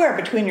 anywhere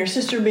between your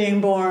sister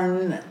being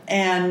born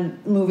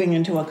and moving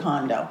into a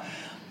condo.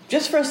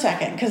 Just for a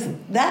second, because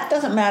that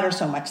doesn't matter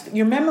so much.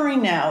 Your memory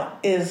now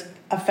is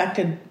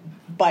affected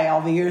by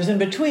all the years in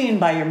between,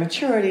 by your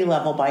maturity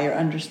level, by your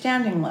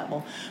understanding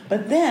level.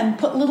 But then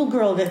put little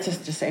girl, that's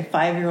just to say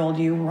 5-year-old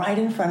you, right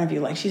in front of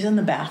you, like she's in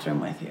the bathroom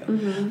with you.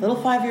 Little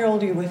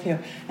 5-year-old you with you.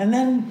 And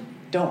then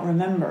don't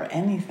remember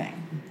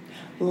anything.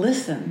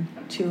 Listen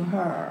to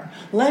her.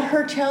 Let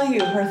her tell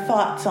you her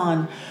thoughts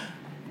on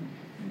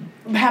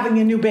having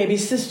a new baby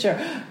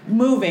sister,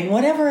 moving,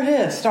 whatever it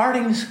is,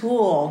 starting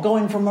school,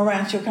 going from a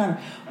ranch to a condo.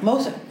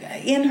 Most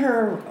in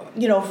her,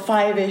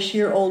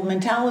 5-ish-year-old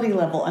mentality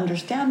level,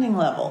 understanding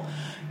level,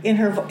 in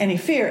her any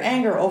fear,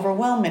 anger,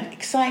 overwhelmment,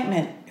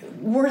 excitement,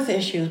 worth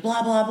issues,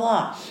 blah blah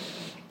blah,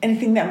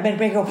 anything that made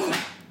go.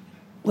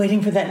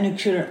 Waiting for that new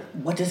shooter.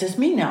 What does this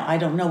mean now? I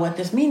don't know what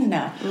this means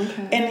now.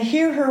 Okay. And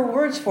hear her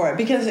words for it,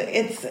 because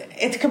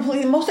it's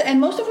completely most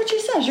of what she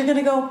says. You're going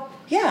to go,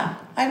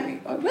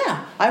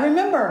 I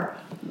remember.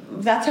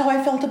 That's how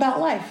I felt about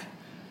life.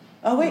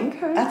 Oh wait,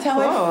 Okay, that's how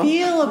cool. I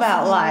feel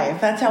about life.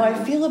 That's how I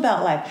feel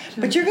about life.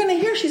 But you're going to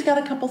hear she's got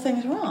a couple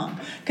things wrong,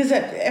 because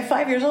at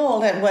 5 years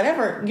old, at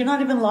whatever, you're not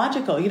even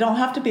logical. You don't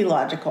have to be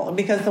logical,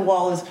 because the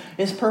wall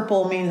is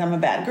purple means I'm a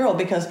bad girl,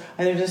 because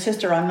there's a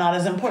sister, I'm not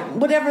as important.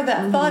 Whatever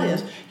that thought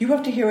is, you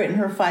have to hear it in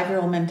her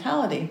 5-year-old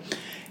mentality.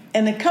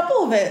 And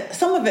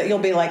some of it you'll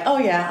be like, oh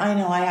yeah, I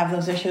know I have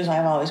those issues.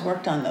 I've always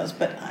worked on those.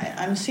 But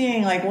I'm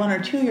seeing like 1 or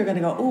 2, you're going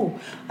to go, ooh,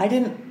 I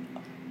didn't.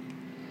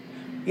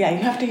 Yeah, you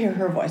have to hear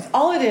her voice.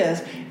 All it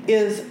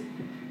is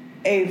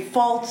a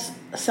false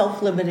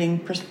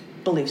self-limiting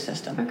belief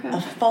system. Okay.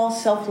 A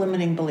false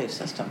self-limiting belief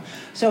system.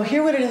 So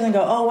hear what it is and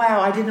go, oh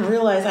wow, I didn't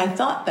realize I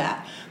thought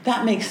that.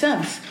 That makes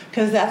sense,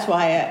 because that's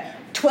why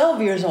at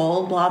 12 years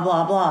old, blah,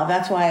 blah, blah.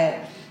 That's why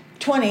at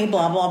 20,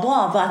 blah, blah,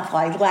 blah. That's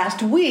like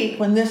last week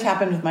when this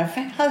happened with my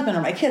husband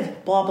or my kids,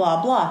 blah,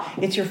 blah, blah.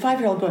 It's your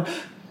 5-year-old going,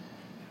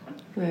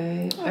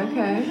 Right.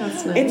 Okay.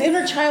 That's nice. it's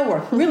inner child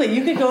work. Really,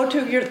 you could go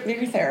to your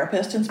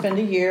therapist and spend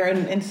a year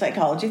in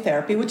psychology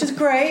therapy, which is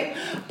great.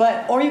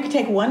 Or you could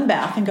take one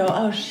bath and go,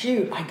 oh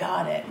shoot, I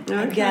got it.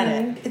 I get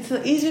Okay. it. It's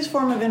the easiest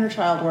form of inner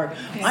child work.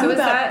 I'm So is about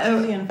that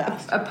easy and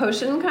fast. a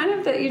potion kind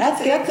of that you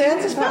That's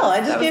just a spell. I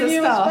just gave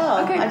you a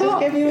spell. Okay, I cool. just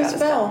gave you a got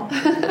spell.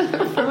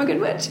 from a good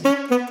witch.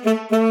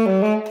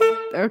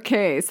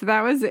 Okay, so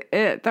that was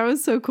it. That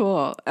was so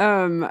cool.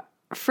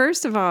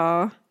 First of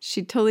all,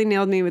 she totally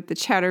nailed me with the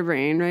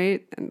chatterbrain,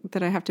 right?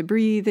 That I have to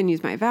breathe and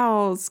use my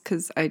vowels,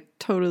 because I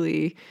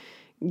totally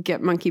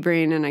get monkey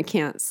brain and I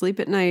can't sleep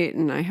at night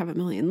and I have a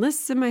million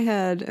lists in my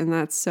head, and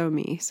that's so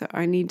me. So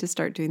I need to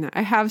start doing that.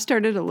 I have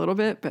started a little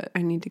bit, but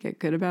I need to get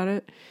good about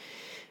it.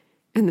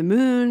 And the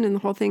moon and the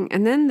whole thing.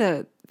 And then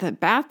the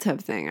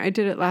bathtub thing. I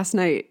did it last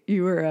night.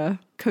 You were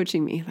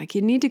coaching me, like,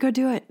 you need to go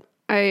do it.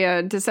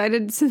 I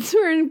decided, since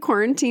we're in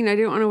quarantine, I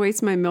didn't want to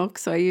waste my milk,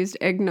 so I used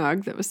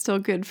eggnog that was still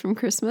good from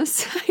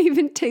Christmas. I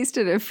even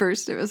tasted it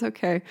first. It was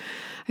okay.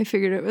 I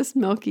figured it was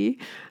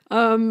milky.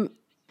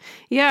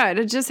 Yeah, it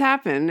had just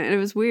happened, and it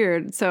was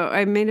weird. So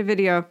I made a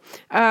video.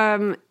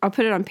 I'll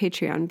put it on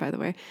Patreon, by the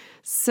way.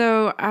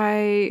 So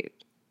I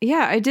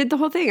did the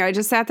whole thing. I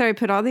just sat there. I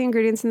put all the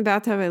ingredients in the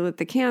bathtub. I lit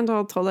the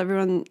candle, told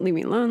everyone, leave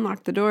me alone,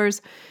 locked the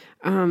doors.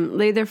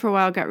 Laid there for a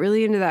while, got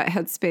really into that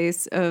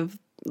headspace of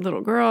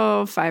little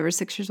girl, 5 or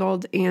 6 years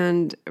old,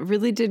 and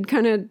really did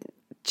kind of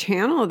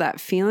channel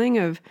that feeling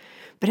of,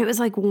 but it was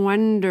like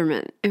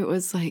wonderment. It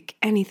was like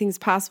anything's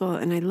possible.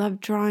 And I love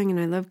drawing, and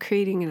I love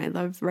creating, and I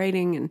love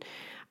writing, and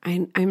I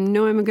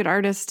know I'm a good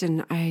artist,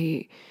 and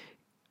I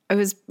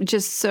was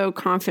just so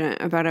confident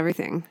about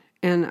everything.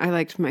 And I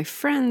liked my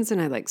friends, and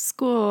I liked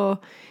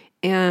school,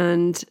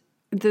 and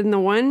then the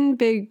one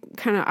big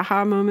kind of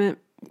aha moment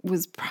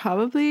was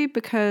probably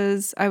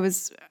because I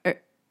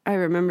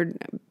remembered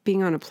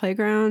being on a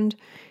playground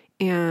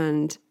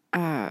and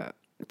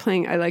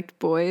playing. I liked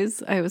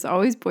boys. I was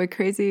always boy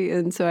crazy.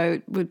 And so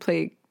I would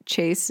play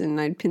chase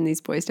and I'd pin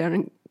these boys down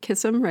and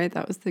kiss them, right?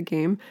 That was the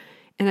game.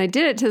 And I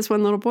did it to this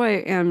one little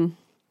boy.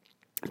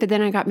 But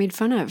then I got made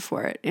fun of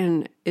for it.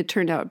 And it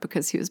turned out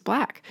because he was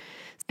black.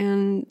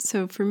 And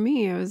so for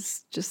me, I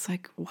was just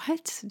like,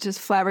 what? Just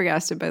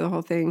flabbergasted by the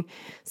whole thing.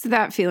 So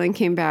that feeling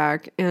came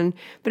back.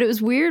 But it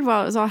was weird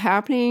while it was all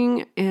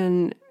happening.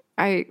 And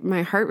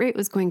my heart rate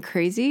was going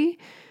crazy.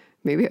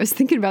 Maybe I was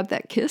thinking about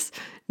that kiss.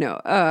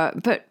 No,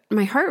 but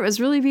my heart was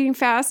really beating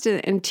fast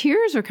and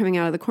tears were coming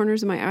out of the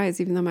corners of my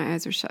eyes, even though my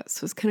eyes are shut. So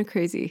it was kind of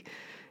crazy.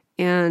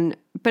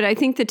 But I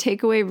think the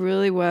takeaway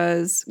really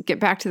was get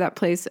back to that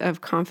place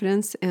of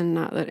confidence and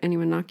not let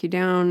anyone knock you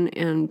down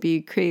and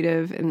be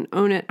creative and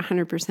own it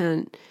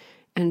 100%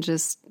 and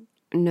just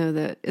know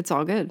that it's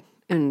all good.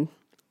 And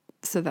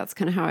so that's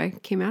kind of how I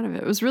came out of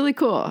it. It was really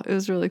cool.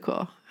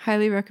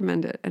 Highly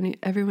recommend it. And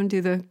everyone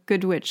do the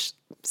Good Witch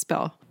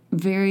spell.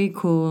 Very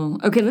cool.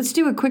 Okay, let's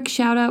do a quick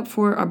shout out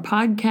for our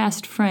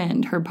podcast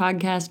friend. Her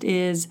podcast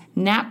is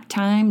Nap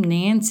Time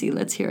Nancy.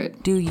 Let's hear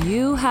it. Do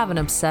you have an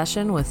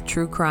obsession with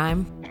true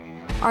crime?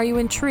 Are you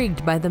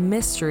intrigued by the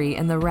mystery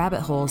and the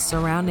rabbit holes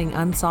surrounding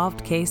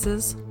unsolved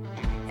cases?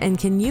 And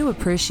can you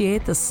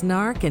appreciate the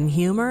snark and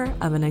humor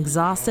of an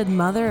exhausted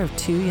mother of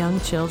 2 young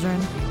children?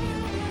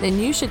 Then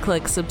you should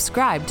click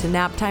subscribe to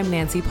Naptime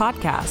Nancy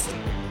podcast.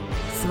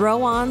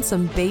 Throw on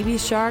some Baby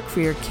Shark for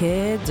your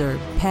kids or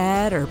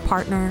pet or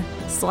partner.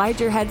 Slide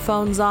your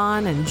headphones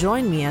on and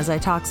join me as I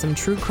talk some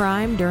true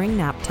crime during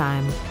nap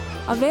time.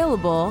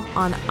 Available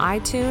on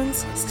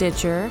iTunes,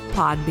 Stitcher,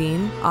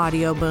 Podbean,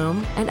 Audio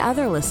Boom, and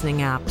other listening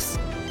apps.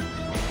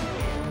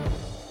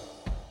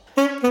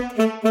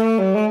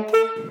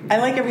 I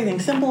like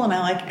everything simple and I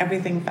like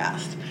everything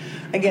fast.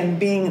 Again,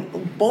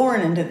 being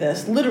born into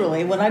this,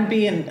 literally,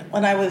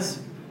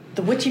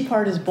 the witchy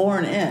part is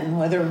born in,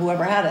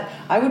 whoever had it.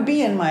 I would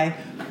be in my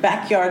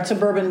backyard,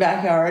 suburban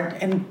backyard,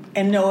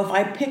 and know if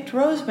I picked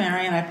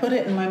rosemary and I put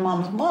it in my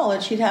mom's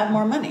wallet, she'd have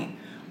more money.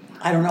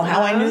 I don't know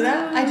how I knew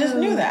that. I just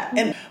knew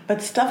that.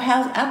 But stuff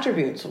has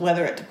attributes,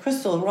 whether it's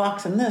crystals,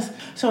 rocks, and this.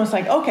 So it's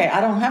like, okay, I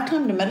don't have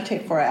time to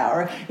meditate for an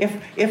hour.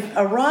 If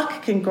a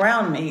rock can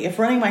ground me, if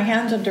running my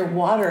hands under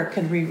water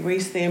can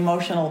release the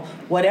emotional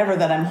whatever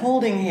that I'm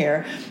holding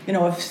here,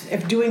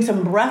 if doing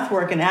some breath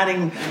work and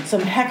adding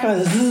some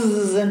hecka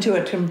zzz into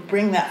it can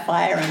bring that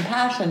fire and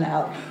passion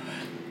out,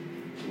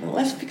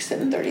 let's fix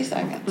it in 30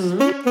 seconds.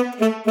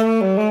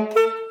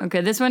 Mm-hmm.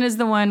 Okay, this one is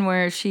the one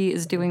where she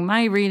is doing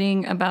my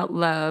reading about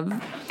love.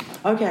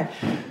 Okay.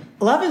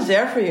 Love is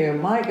there for you.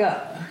 My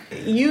God.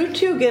 You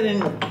two get in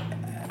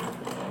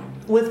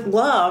with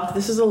love.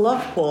 This is a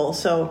love pull,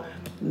 so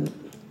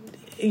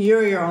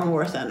you're your own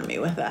worst enemy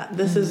with that.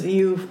 This is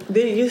you.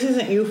 This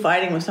isn't you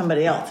fighting with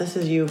somebody else. This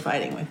is you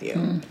fighting with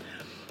you.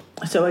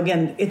 So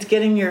again, it's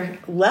getting your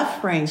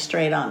left brain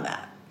straight on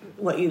that.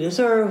 What you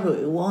deserve, who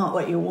you want,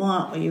 what you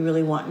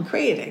really want, and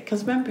create it.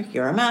 Because remember,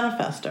 you're a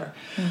manifester.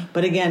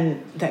 But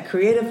again, that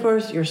creative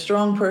person, you're a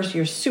strong person,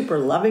 you're a super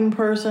loving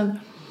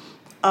person.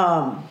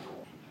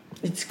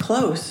 It's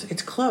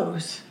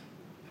close.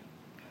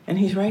 And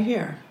he's right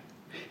here.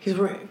 He's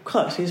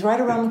close. He's right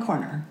around the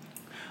corner.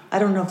 I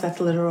don't know if that's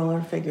literal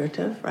or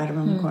figurative, right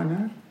around the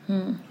corner.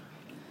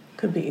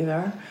 Could be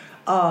either.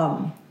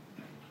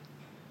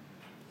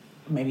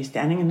 Maybe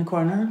standing in the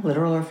corner,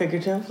 literal or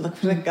figurative. Look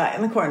for the guy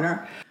in the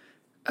corner.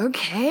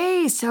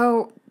 Okay,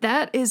 so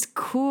that is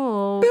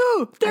cool.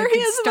 Ooh, there he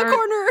is in the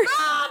corner.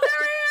 Oh,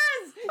 there he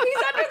is.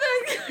 He's under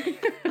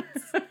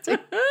the...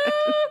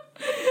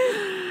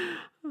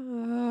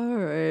 All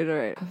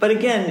right. But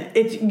again,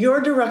 it's your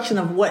direction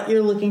of what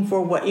you're looking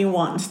for, what you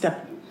want, and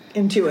step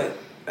into it.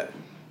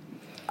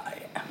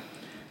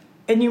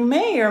 And you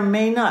may or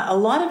may not. A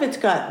lot of it's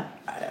got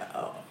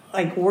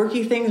like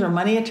worky things or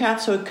money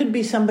attached, so it could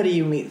be somebody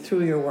you meet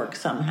through your work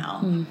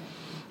somehow.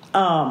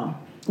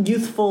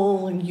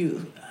 Youthful,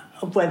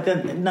 but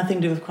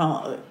nothing to do with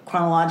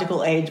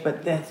chronological age,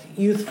 but that's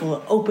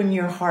youthful. Open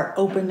your heart,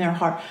 open their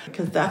heart,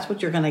 because that's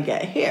what you're going to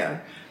get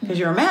here, because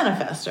you're a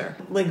manifester.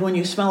 Like when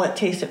you smell it,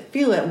 taste it,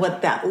 feel it,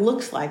 what that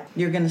looks like,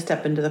 you're going to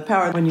step into the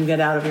power when you get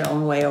out of your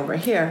own way over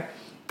here.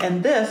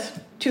 And this,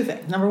 2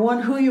 things. Number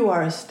 1, who you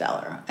are is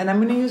stellar. And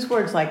I'm going to use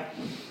words like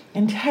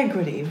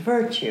integrity,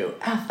 virtue,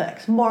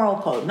 ethics, moral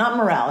code, not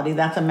morality,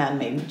 that's a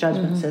man-made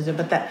judgment system,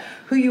 but that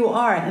who you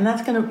are, and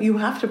that's you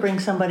have to bring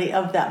somebody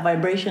of that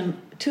vibration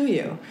to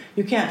you.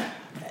 You can't,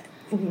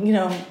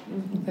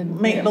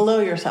 make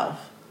below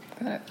yourself,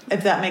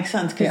 if that makes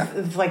sense, because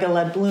it's like a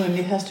lead balloon.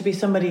 It has to be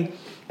somebody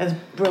as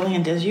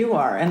brilliant as you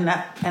are, and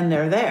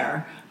they're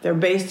there. They're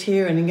based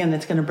here, and again,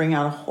 it's going to bring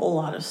out a whole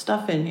lot of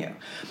stuff in you.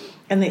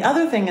 And the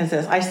other thing is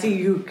this, I see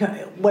you,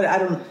 I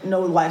don't know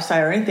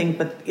lifestyle or anything,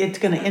 but it's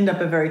going to end up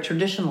a very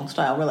traditional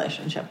style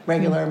relationship.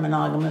 Regular,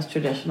 monogamous,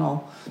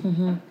 traditional.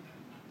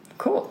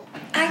 Cool.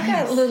 I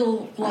got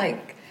little,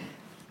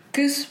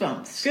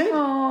 Goosebumps. Good.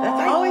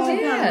 That's always a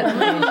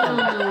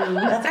confirmation.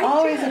 That's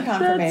always a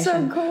confirmation. That's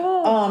so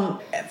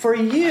cool. For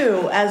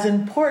you, as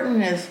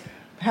important as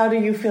how do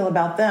you feel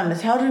about them,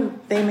 is how do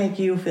they make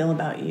you feel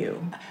about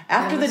you?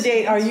 After the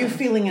date, are you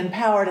feeling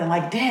empowered and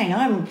like, dang,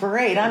 I'm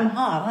great, I'm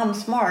hot, I'm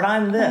smart,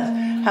 I'm this?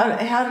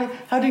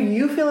 How do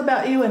you feel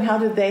about you, and how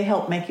do they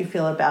help make you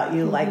feel about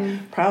you?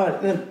 Like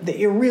proud that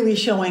you're really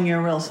showing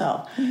your real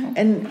self,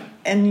 and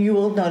you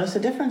will notice a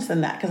difference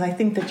in that, because I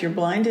think that you're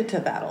blinded to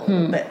that a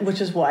little bit,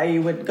 which is why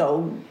you would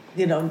go,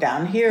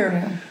 down here.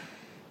 Yeah.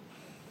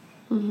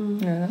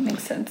 Yeah, that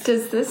makes sense.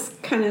 Does this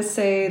kind of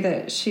say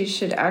that she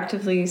should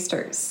actively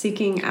start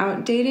seeking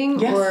out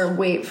dating, Yes. or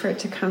wait for it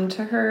to come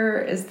to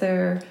her? Is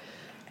there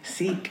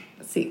Seek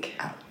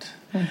out?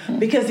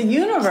 Because the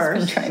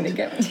universe. I'm trying to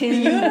get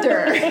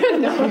Tinder.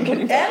 No, I'm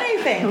kidding.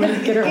 Anything.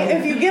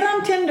 If you get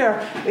on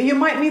Tinder, you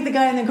might meet the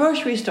guy in the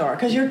grocery store,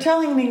 because you're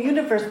telling the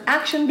universe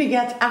action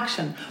begets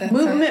action.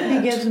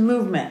 Movement begets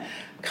movement.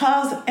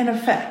 Cause and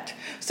effect.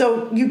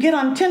 So you get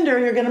on Tinder,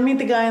 you're going to meet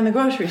the guy in the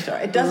grocery store.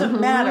 It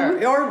doesn't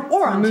matter.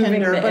 Or on Moving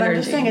Tinder, the but I'm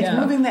just energy, saying it's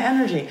moving the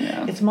energy.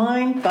 Yeah. It's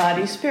mind,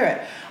 body, spirit.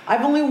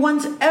 I've only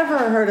once ever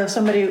heard of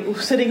somebody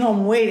sitting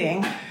home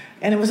waiting,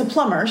 and it was a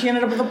plumber. She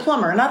ended up with a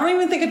plumber, and I don't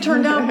even think it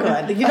turned out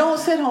good. You don't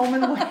sit home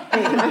and wait.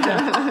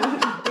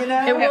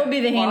 It will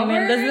be the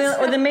handyman,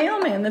 or the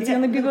mailman. That's the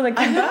only people that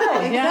can go.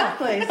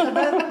 Exactly. So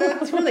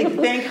that's really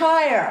think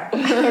higher.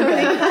 Think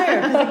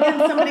higher, because again,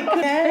 somebody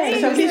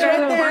could. So he's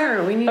right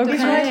there. We need to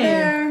He's right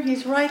there.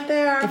 He's right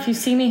there. If you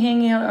see me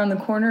hanging out on the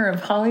corner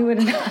of Hollywood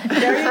and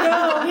There you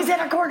go. he's in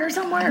a corner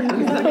somewhere.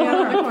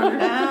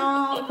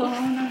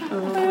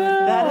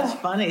 That is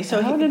funny.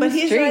 So, but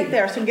he's right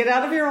there. So get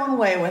out of your own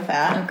way with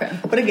that. Okay.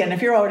 But again,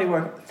 if you're already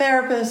working with a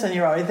therapist and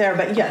you're already there,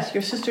 but yes,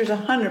 your sister's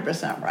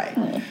 100%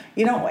 right.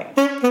 You don't wait.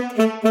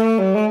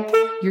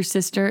 Your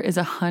sister is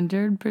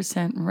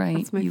 100% right.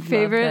 That's my You love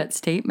favorite that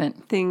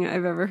statement. thing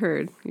I've ever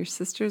heard. Your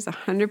sister's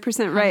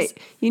 100% right.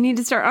 You need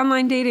to start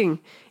online dating.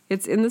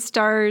 It's in the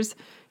stars.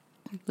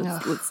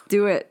 Let's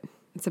do it.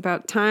 It's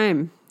about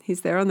time.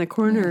 He's there on the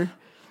corner.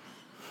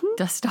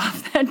 Dust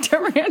off that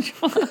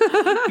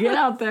tarantula. Get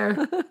out there.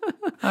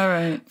 All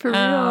right. For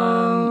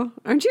real.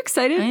 Aren't you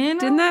excited? I know.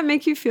 Didn't that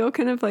make you feel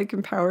kind of like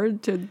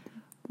empowered to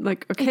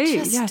like, okay,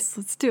 just- yes,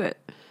 let's do it.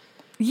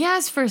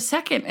 Yes, for a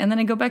second. And then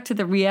I go back to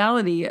the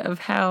reality of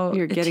how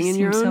You're it getting just in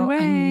your seems own so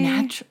way.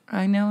 unnatural.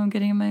 I know I'm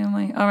getting in my own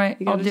way. All right.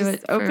 You I'll gotta do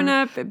just it. open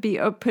up,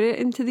 put it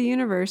into the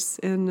universe,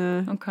 and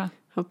Okay.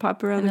 I'll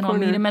pop around And the then I'll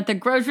corner. meet him at the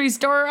grocery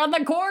store on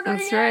the corner.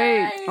 That's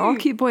Yay! right. All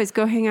cute boys,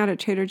 go hang out at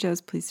Trader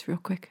Joe's, please, real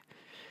quick.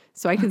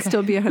 So I can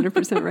still be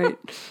 100% right.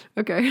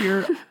 Okay.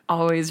 You're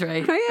always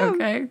right. I am.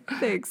 Okay.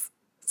 Thanks.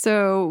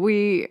 So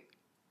we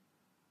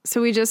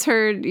just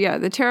heard,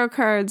 the tarot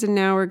cards, and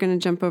now we're going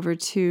to jump over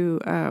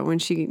to when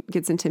she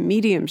gets into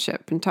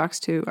mediumship and talks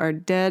to our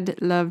dead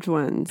loved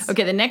ones.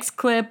 Okay, the next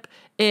clip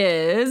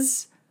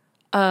is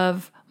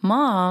of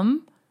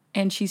Mom,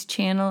 and she's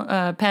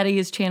Patty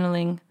is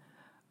channeling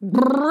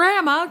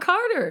Grandma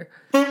Carter.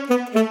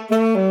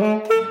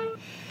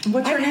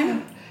 What's her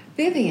name?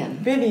 Vivian.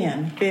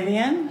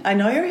 Vivian, I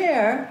know you're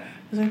here.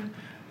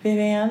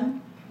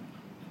 Vivian.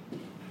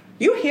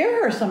 You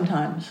hear her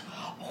sometimes.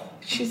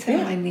 She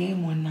said my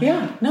name one night.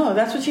 Yeah, no,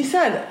 that's what she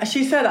said.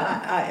 She said,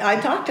 I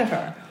talked to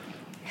her.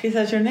 She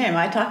says your name.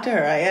 I talked to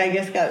her. I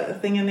guess got a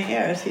thing in the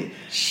air.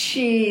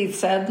 She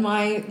said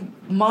my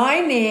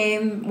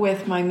name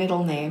with my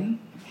middle name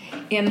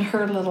in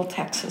her little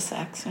Texas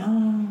accent.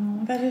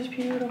 Oh, that is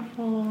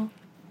beautiful.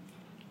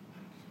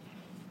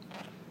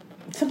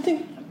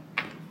 Something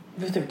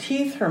with her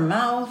teeth, her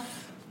mouth.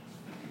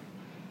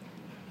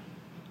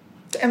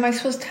 Am I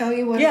supposed to tell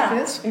you what Yeah.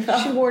 it is?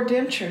 She wore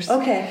dentures.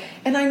 Okay.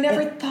 And I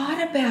never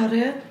thought about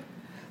it.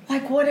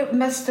 Like what it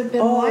must have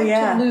been like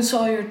yeah. to lose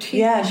all your teeth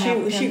Yeah, and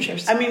have she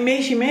dentures. I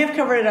mean, she may have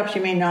covered it up, she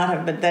may not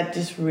have, but that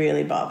just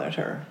really bothered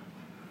her.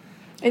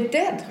 It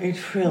did.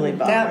 It really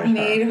bothered That her.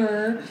 made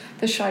her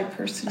the shy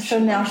person. So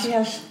now she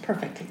has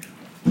perfect teeth.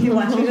 She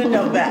wants you to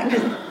know that,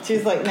 'cause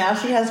she's like, now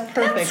she has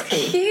perfect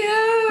teeth. Cute.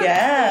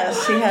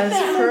 Yes, she has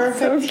perfect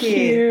so teeth.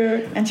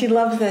 cute. And she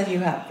loves that you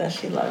have this.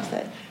 She loves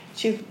that.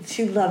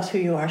 She loves who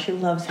you are. She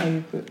loves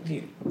how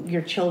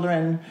your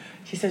children.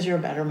 She says you're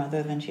a better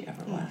mother than she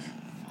ever was.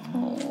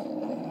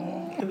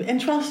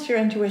 And trust your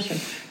intuition.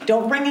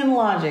 Don't bring in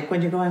logic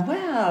when you're going,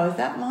 wow, is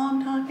that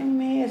mom talking to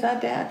me? Is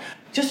that dad?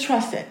 Just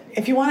trust it.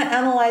 If you want to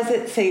analyze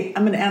it, say,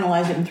 I'm going to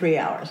analyze it in 3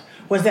 hours.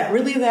 Was that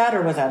really that,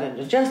 or was that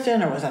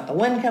indigestion, or was that the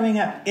wind coming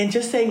up? And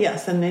just say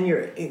yes, and then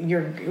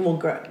will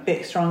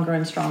get stronger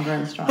and stronger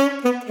and stronger.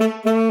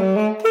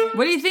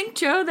 What do you think,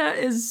 Joe? That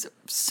is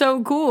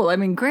so cool. I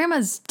mean,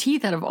 Grandma's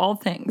teeth out of all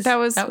things. That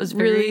was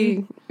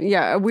very really,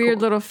 a weird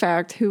little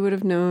fact. Who would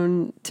have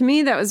known? To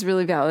me, that was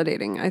really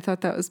validating. I thought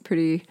that was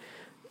pretty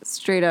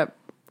straight up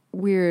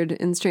weird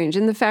and strange.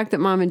 And the fact that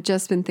Mom had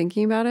just been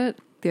thinking about it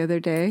the other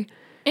day,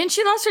 And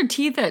she lost her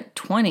teeth at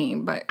 20,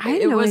 but I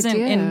had it no wasn't.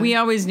 idea. And we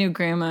always knew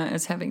Grandma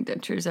as having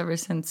dentures ever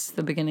since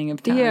the beginning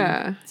of time.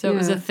 Yeah, So it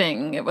was yeah. a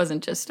thing. It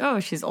wasn't just, oh,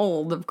 she's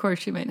old. Of course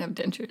she might have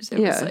dentures. It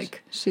Yeah, was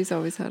like, she's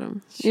always had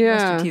them. she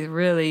lost her teeth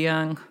really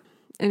young.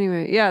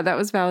 Anyway, yeah, that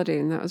was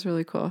validating. That was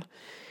really cool.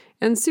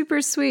 And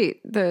super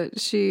sweet that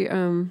she,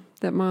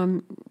 that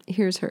mom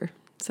hears her.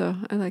 So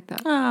I like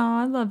that. Oh,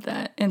 I love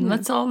that. And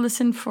let's all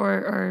listen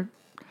for our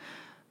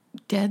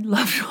dead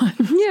loved one.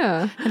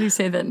 Yeah, How do you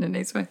say that in a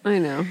nice way? I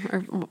know.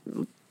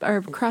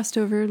 Our crossed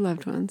over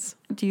loved ones.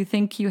 Do you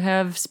think you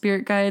have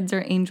spirit guides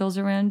or angels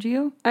around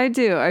you? I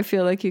do. I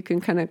feel like you can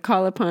kind of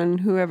call upon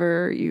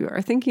whoever you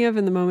are thinking of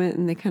in the moment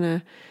and they kind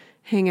of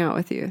hang out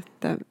with you.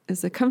 That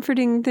is a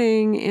comforting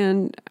thing.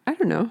 And I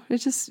don't know,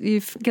 it's just,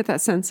 you get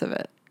that sense of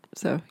it.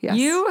 So, yes.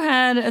 You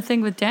had a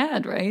thing with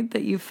Dad, right?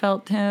 That you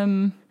felt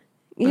him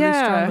really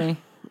strongly.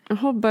 A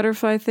whole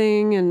butterfly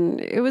thing.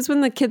 And it was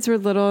when the kids were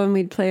little and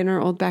we'd play in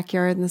our old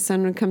backyard and the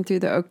sun would come through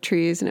the oak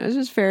trees. And it was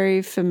just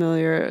very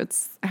familiar.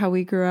 It's how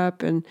we grew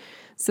up. And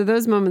so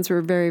those moments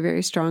were very,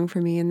 very strong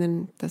for me. And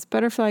then this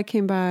butterfly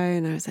came by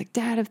and I was like,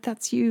 Dad, if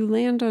that's you,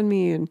 land on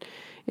me. And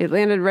it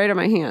landed right on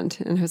my hand.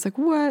 And I was like,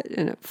 what?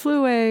 And it flew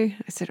away.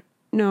 I said,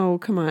 no,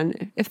 come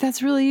on. If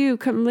that's really you,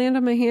 come land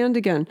on my hand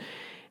again.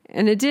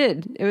 And it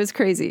did. It was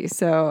crazy.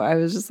 So I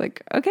was just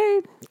like,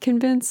 okay,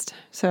 convinced.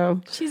 So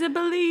She's a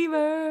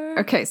believer.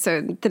 okay,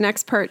 so the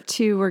next part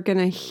too, we're going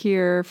to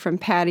hear from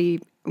Patty.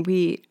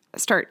 We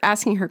start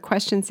asking her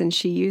questions and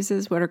she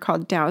uses what are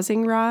called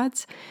dowsing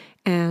rods.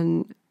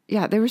 And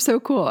yeah, they were so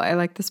cool. I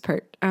like this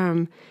part.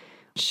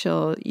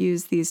 She'll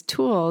use these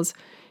tools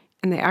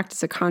and they act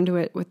as a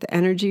conduit with the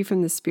energy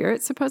from the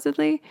spirit,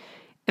 supposedly.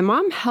 And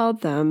Mom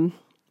held them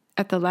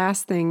at the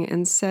last thing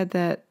and said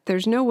that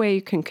there's no way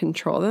you can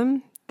control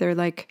them. They're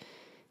like,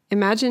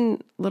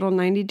 imagine little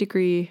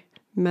 90-degree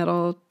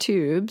metal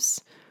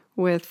tubes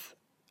with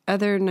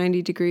other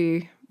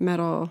 90-degree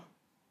metal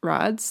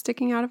rods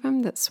sticking out of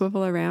them that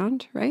swivel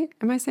around, right?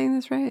 Am I saying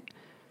this right?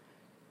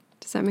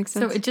 Does that make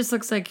sense? So it just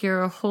looks like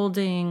you're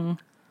holding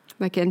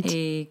like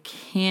a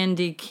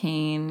candy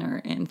cane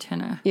or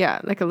antenna. yeah,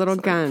 like a little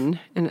gun,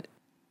 and it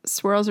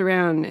swirls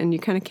around and you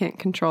kind of can't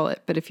control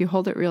it. But if you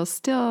hold it real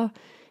still,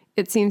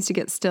 it seems to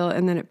get still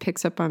and then it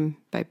picks up on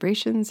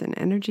vibrations and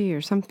energy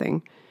or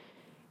something.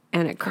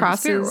 And it From the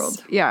spirit crosses.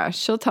 world. Yeah,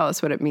 she'll tell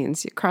us what it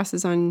means. It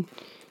crosses on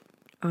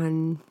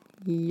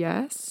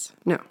yes.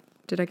 No,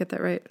 did I get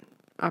that right?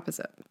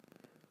 Opposite.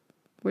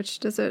 Which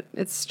does it?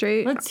 It's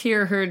straight. Let's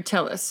hear her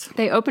tell us.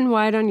 They open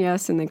wide on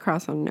yes and they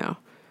cross on no,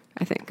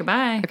 I think.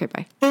 Goodbye. Okay,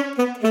 bye.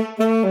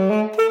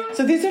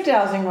 So these are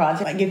dowsing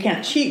rods. You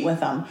can't cheat with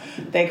them.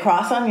 They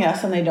cross on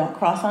yes and they don't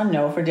cross on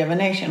no for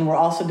divination. We're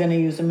also going to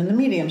use them in the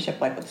mediumship,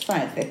 like with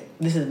science.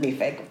 This is be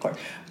fake, of course,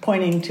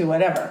 pointing to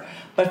whatever.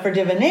 But for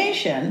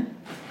divination,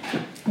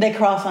 they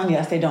cross on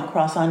yes, they don't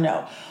cross on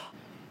no.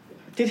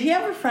 Did he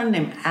have a friend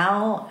named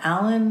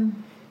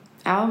Alan?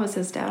 Al was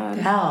his dad.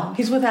 Al.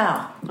 He's with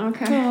Al.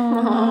 Okay.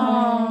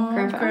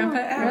 Grandpa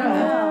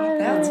Al.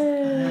 That's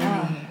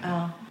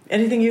Al.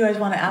 Anything you guys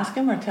want to ask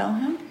him or tell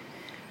him?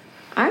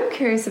 I'm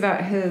curious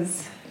about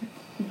his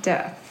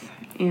death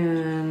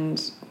and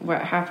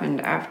what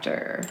happened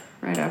after,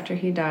 right after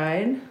he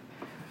died,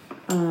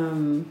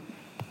 and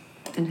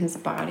his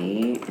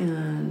body,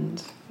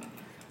 and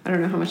I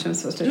don't know how much I'm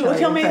supposed to tell you.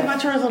 Tell me but- as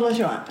much or as little as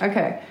you want.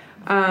 Okay.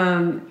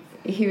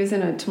 He was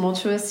in a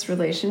tumultuous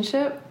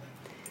relationship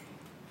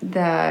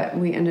that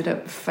we ended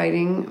up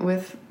fighting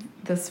with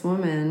this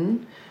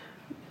woman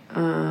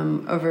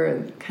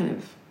over kind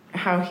of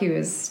how he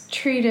was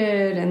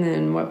treated and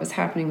then what was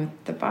happening with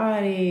the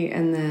body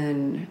and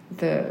then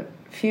the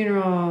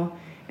funeral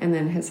and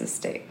then his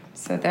estate.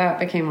 So that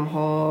became a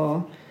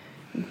whole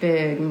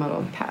big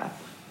muddled path.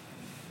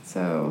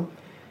 So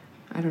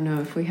I don't know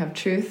if we have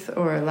truth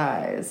or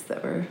lies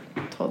that were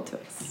told to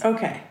us.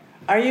 Okay.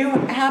 Are you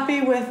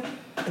happy with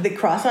the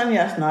cross on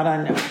yes, not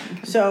on no?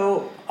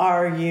 So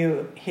are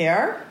you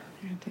here?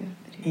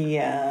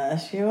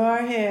 Yes, you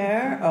are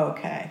here.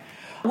 Okay.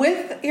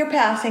 With your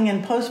passing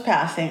and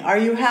post-passing, are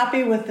you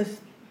happy with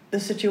the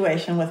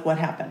situation, with what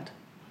happened?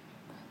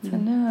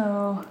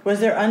 No. Was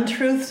there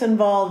untruths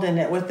involved in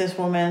it with this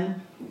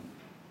woman?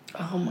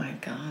 oh my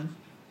God.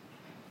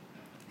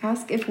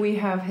 Ask if we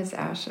have his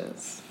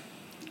ashes.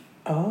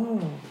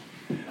 Oh.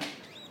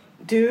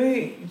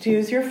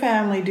 Does your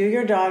family, do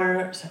your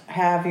daughters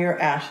have your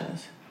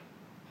ashes?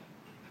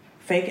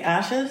 Fake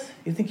ashes?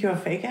 You think you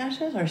have fake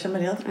ashes or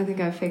somebody else? I think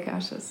I have fake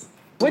ashes.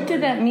 What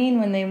did that mean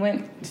when they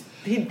went?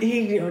 He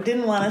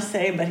didn't want to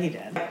say, but he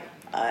did.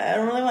 I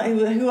don't really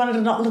want. He wanted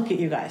to not look at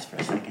you guys for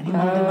a second. He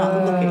wanted to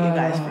not look at you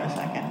guys for a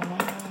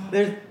second.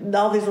 There's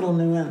all these little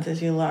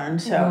nuances you learn.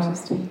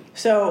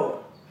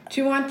 So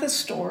Do you want the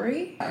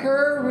story?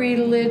 Her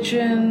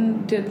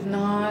religion did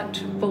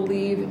not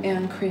believe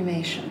in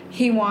cremation.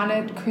 He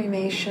wanted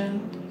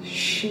cremation.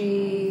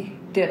 She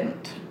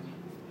didn't.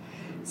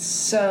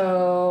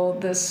 So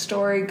the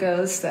story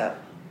goes that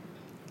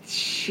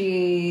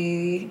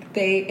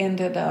they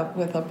ended up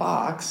with a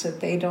box that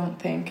they don't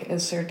think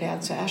is their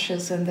dad's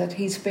ashes and that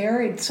he's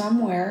buried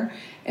somewhere,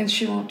 and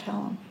she won't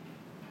tell him.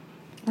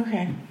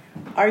 Okay.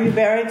 Are you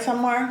buried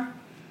somewhere?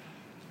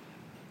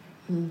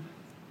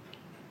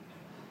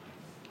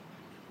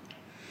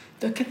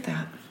 Look at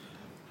that.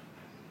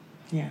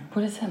 Yeah.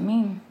 What does that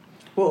mean?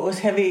 Well, it was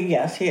heavy.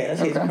 Yes, he is.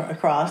 He's Okay.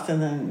 crossed,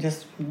 and then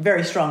just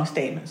very strong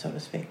statement, so to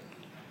speak.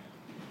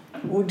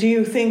 Well, do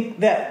you think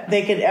that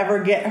they could ever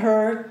get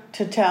her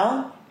to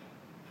tell?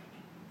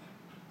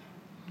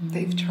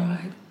 They've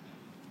tried.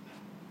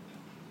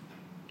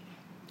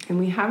 And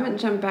we haven't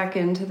jumped back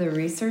into the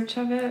research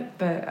of it,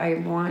 but I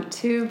want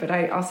to, but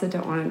I also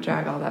don't want to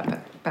drag all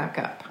that back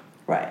up.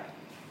 Right.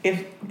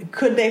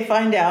 Could they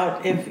find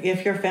out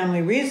if your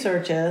family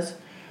researches,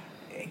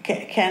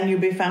 can you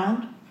be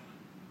found?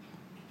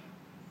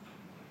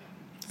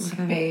 It's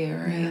the Bay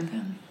Area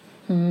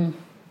then.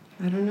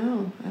 I don't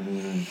know.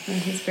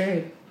 He's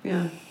buried.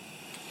 Yeah.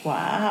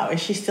 Wow.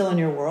 Is she still in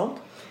your world,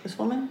 this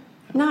woman?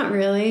 Not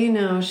really.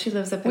 No, she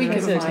lives up in We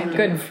could Rosemont. find A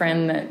good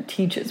friend that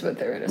teaches with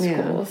her at a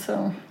Yeah. school,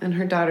 so And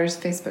her daughter's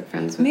Facebook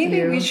friends with Maybe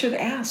you. we should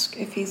ask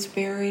if he's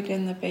buried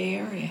in the Bay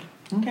Area.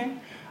 Okay.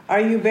 Are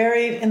you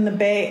buried in the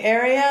Bay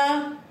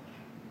Area?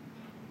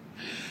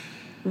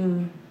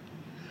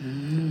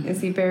 Is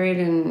he buried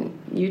in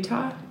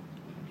Utah?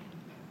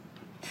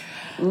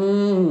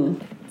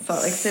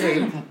 Salt Lake City.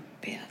 Son of a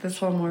bitch. This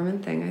whole Mormon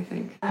thing, I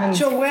think.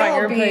 Joelle,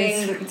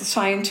 fireplace. being the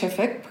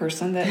scientific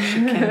person that she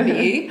can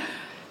be,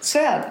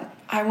 said,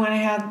 I went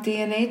and had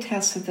DNA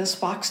tested. This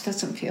box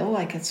doesn't feel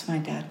like it's my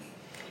dad.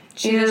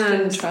 She just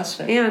didn't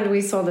trust it. And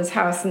we sold his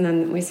house, and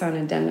then we saw an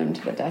addendum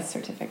to the death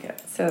certificate.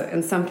 So,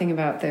 and something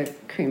about the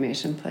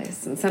cremation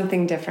place, and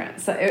something different.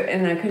 So,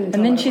 and I couldn't.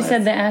 And then she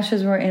said the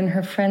ashes were in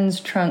her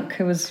friend's trunk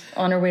who was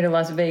on her way to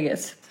Las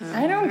Vegas.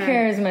 I don't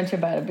care as much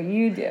about it, but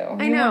you do.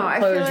 I You know. want I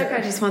feel like closure.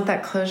 I just want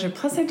that closure.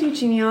 Plus, I do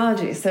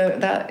genealogy, so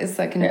that is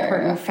like an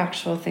important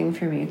factual thing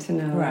for me to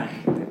know.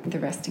 Right. The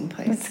resting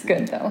place. It's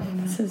good though.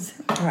 This is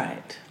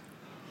Right.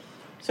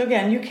 So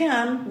again, you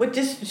can, but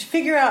just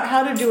figure out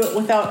how to do it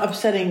without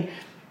upsetting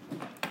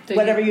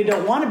whatever you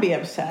don't want to be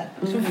upset.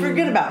 So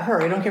forget about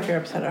her. I don't care if you're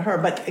upset at her.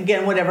 But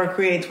again, whatever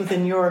creates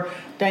within your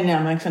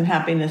dynamics and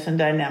happiness and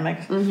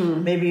dynamics,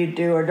 maybe you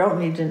do or don't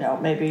need to know.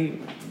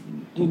 Maybe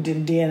you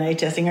did DNA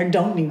testing or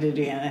don't need to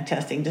do DNA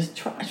testing. Just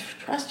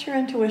trust your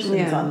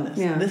intuitions on this.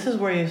 Yeah. This is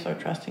where you start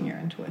trusting your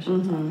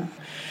intuitions on that.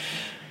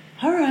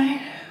 All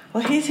right.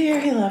 Well, he's here.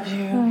 He loves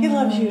you. He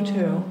loves you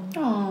too.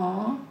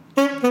 Aww.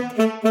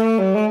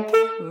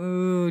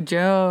 ooh,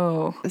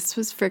 Joe. This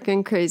was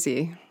freaking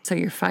crazy. So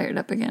you're fired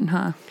up again,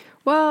 huh?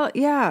 Well,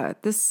 yeah,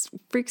 this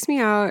freaks me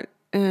out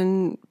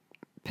and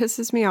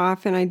pisses me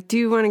off. And I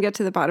do want to get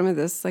to the bottom of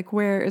this. Like,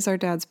 where is our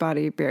dad's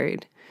body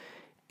buried?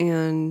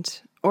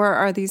 Or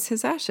are these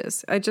his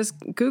ashes? I just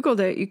Googled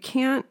it. You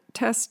can't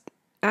test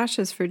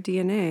ashes for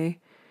DNA.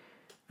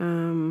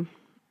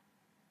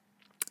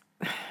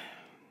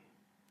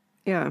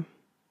 Yeah,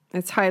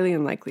 it's highly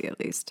unlikely, at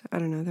least. I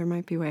don't know. There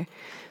might be a way.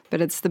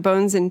 But it's the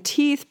bones and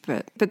teeth,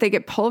 but they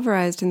get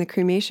pulverized in the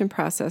cremation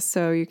process,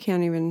 so you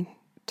can't even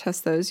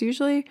test those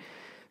usually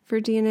for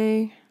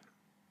DNA.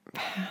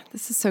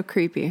 This is so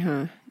creepy,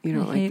 huh? You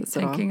don't I hate like this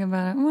at all? thinking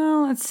about it.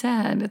 Well, it's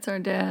sad. It's our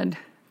dad.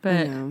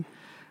 But know.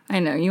 I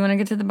know. You want to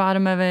get to the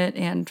bottom of it,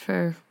 and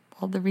for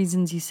all the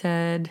reasons you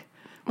said.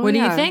 What do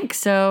you yeah. think?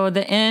 So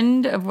the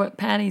end of what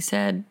Patty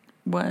said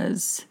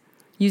was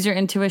use your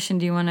intuition.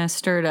 Do you want to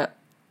stir it up?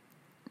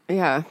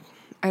 Yeah,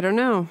 I don't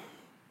know.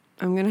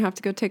 I'm going to have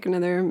to go take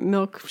another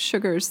milk,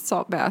 sugars,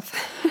 salt bath.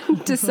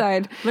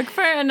 Decide. Look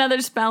for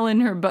another spell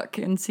in her book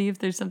and see if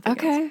there's something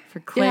Okay. else for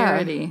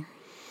clarity.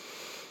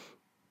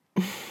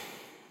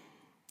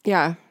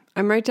 Yeah,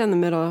 I'm right down the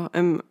middle.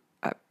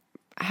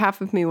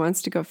 Half of me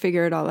wants to go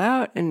figure it all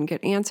out and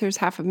get answers.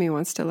 Half of me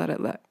wants to let it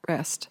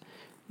rest,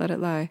 let it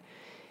lie.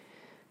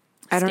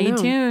 I don't Stay know.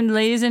 tuned,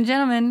 ladies and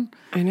gentlemen.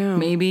 I know.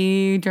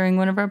 Maybe during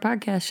one of our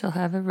podcasts, she'll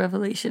have a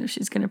revelation if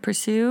she's going to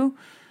pursue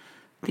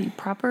the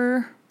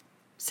proper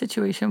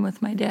situation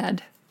with my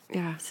dad.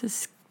 Yeah. This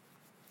is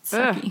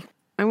sucky.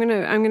 I'm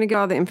gonna get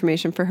all the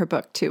information for her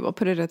book too. We'll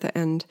put it at the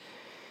end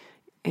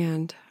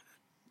and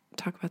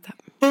talk about that.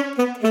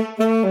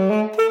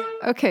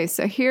 Okay,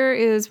 so here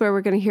is where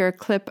we're going to hear a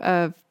clip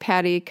of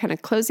Patty kind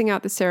of closing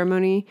out the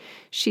ceremony.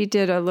 She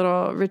did a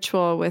little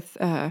ritual with,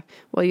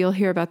 well, you'll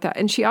hear about that.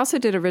 And she also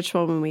did a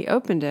ritual when we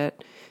opened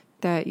it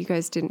that you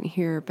guys didn't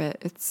hear,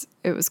 but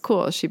it was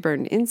cool. She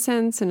burned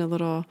incense and a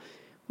little,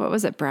 what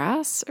was it,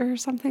 brass or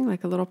something?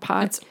 Like a little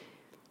pot?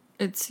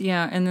 It's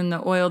and then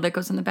the oil that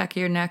goes on the back of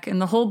your neck.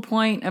 And the whole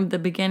point of the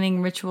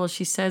beginning ritual,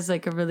 she says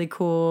like a really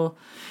cool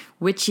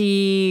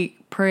witchy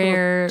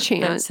prayer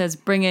chant that says,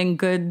 bring in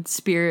good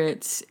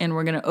spirits, and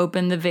we're going to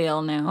open the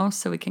veil now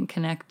so we can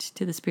connect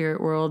to the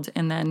spirit world.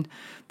 And then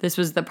this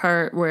was the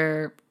part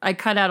where I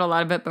cut out a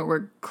lot of it, but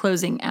we're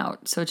closing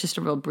out. So it's just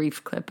a real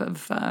brief clip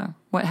of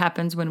what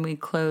happens when we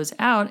close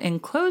out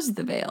and close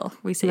the veil.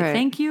 We say Right.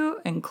 thank you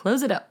and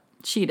close it up.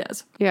 She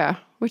does. Yeah,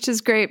 which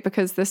is great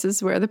because this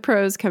is where the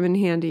pros come in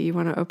handy. You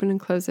want to open and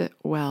close it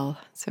well.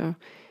 So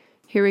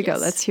here we go.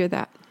 Let's hear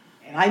that.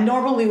 I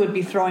normally would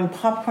be throwing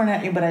popcorn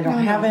at you, but I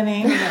don't have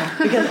any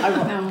because I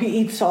won't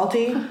eat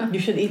salty. You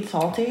should eat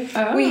salty.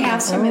 We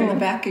have some in the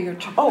back of your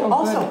truck.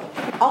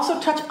 Also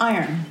touch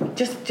iron.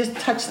 Just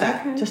touch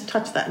that. Okay. Just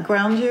touch that.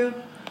 Ground you.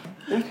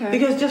 Okay.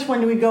 Because just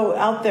when we go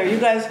out there, you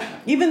guys,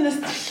 even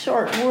this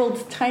short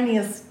world's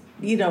tiniest,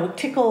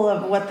 tickle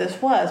of what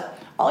this was,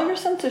 all your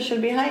senses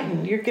should be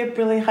heightened. You get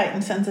really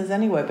heightened senses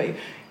anyway, but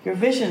your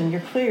vision,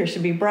 your clear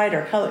should be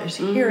brighter, colors,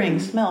 hearing,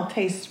 smell,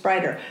 tastes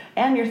brighter.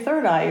 And your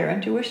third eye, your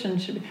intuition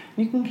should be,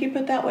 you can keep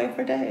it that way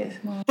for days.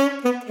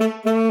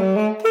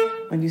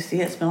 When you see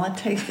it, smell it,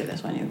 taste it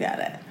is when you get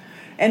it.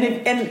 And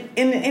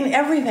in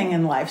everything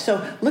in life.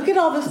 So look at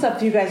all the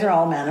stuff. You guys are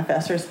all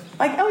manifestors.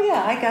 Like, oh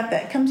yeah, I got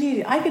that. Comes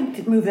easy. I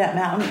could move that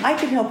mountain. I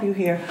could help you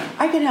here.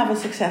 I could have a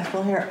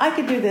successful here. I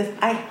could do this.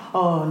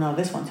 Oh no,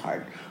 this one's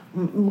hard.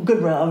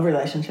 Good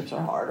relationships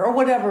are hard, or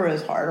whatever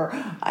is hard.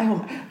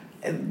 Or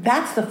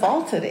that's the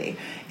falsity.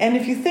 And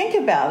if you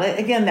think about it,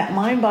 again, that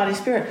mind, body,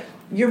 spirit,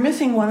 you're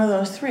missing one of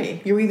those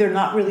three. You're either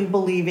not really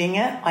believing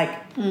it,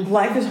 like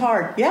life is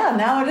hard. Yeah,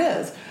 now it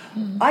is.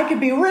 I could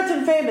be rich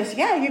and famous.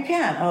 Yeah, you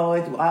can.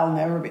 I'll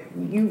never be.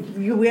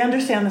 We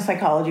understand the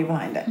psychology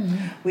behind it.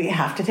 We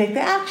have to take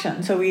the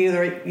action. So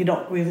you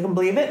don't really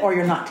believe it, or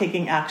you're not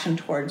taking action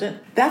towards it.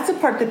 That's the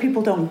part that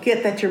people don't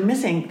get that you're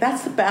missing.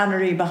 That's the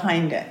battery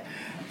behind it,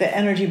 the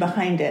energy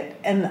behind it.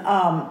 And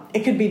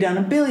it could be done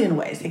a billion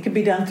ways. It could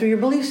be done through your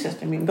belief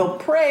system. You can go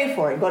pray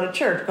for it, go to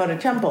church, go to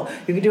temple.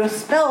 You could do a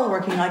spell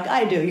working like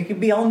I do. You could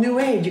be all new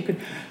age. You could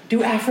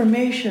do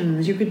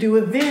affirmations. You could do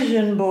a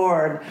vision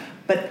board.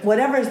 But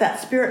whatever is that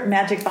spirit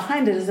magic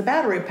behind it is a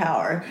battery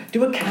power.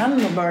 Do a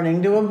candle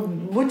burning. Do a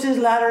witch's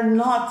ladder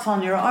knots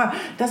on your arm.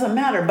 Doesn't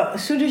matter. But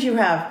as soon as you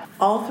have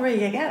all three,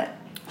 you get it.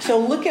 So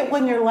look at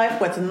when your life,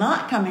 what's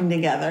not coming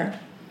together.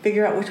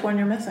 Figure out which one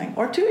you're missing.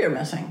 Or two you're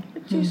missing.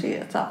 But you see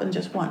it's often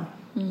just one.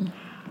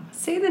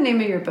 Say the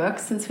name of your book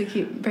since we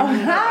keep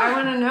bringing it up. I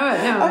want to know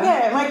it. No.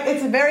 Okay,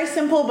 it's a very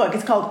simple book.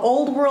 It's called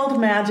Old World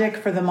Magic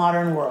for the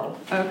Modern World.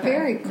 Okay.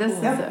 Very cool. This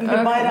is You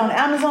can buy it on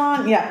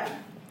Amazon. Yeah.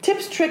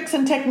 Tips, tricks,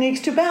 and techniques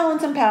to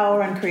balance,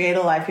 empower, and create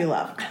a life you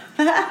love.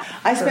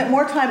 I spent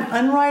more time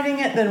unwriting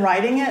it than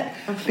writing it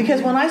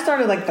because when I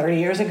started like 30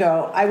 years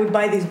ago, I would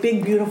buy these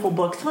big, beautiful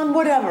books on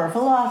whatever,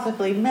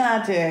 philosophy,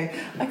 magic,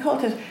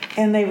 occultism,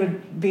 and they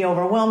would be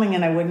overwhelming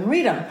and I wouldn't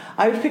read them.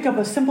 I would pick up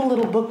a simple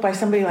little book by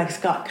somebody like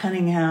Scott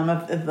Cunningham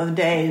of the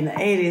day in the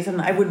 80s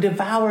and I would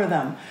devour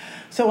them.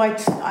 So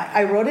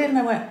I wrote it and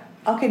I went,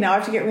 okay, now I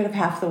have to get rid of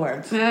half the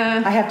words.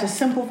 I have to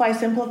simplify.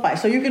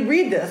 So you could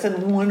read this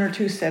in 1 or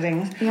 2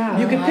 sittings. Yeah,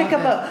 you could pick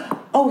up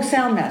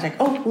sound magic,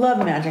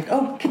 love magic,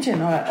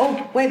 kitchen,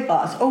 weight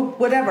loss,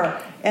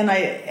 whatever. And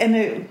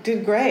it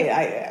did great.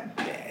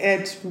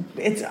 It's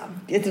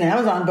an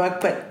Amazon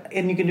book,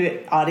 and you can do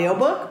it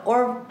audiobook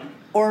or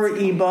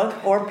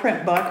ebook or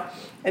print book.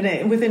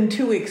 And within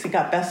 2 weeks, it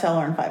got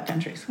bestseller in 5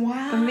 countries.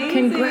 Wow.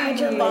 Amazing.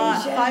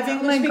 Congratulations. 5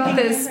 English speaking.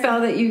 The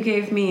spell that you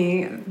gave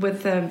me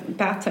with the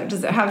bathtub,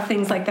 does it have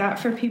things like that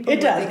for people? It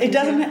does. It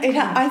doesn't.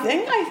 I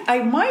think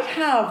I might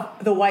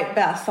have the white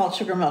bath, salt,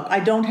 sugar, milk.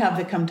 I don't have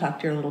the come talk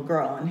to your little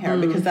girl in here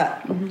because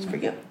that is for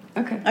you.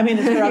 Okay. I mean,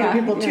 it's for other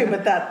people too,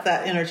 but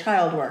that inner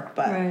child work.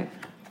 But Right.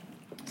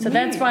 So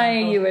that's why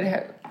you would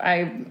have,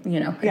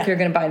 if you're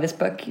going to buy this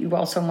book, you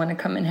also want to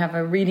come and have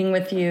a reading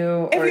with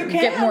you or if you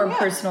can, get more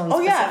personal and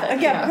specific.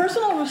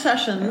 Personal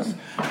sessions,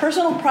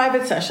 personal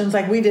private sessions.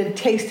 Like we did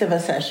taste of a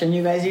session.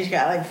 You guys each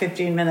got like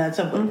 15 minutes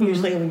of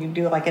usually when you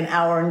do like an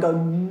hour and go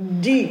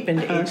deep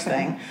into each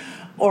thing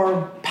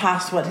or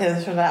past what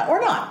his or that or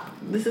not.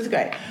 This is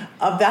great.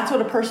 That's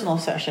what a personal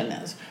session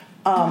is.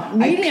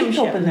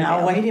 Mediumship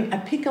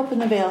I peek open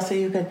the veil so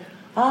you could,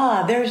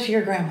 there's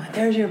your grandma,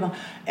 there's your mom.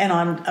 And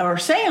on our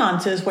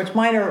seances, which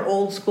mine are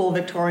old school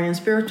Victorian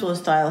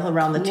spiritualist style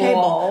around the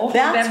table,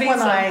 that's when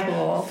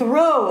I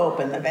throw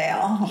open the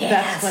veil.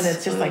 Yes. That's when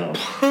it's just like...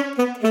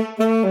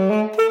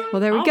 Well,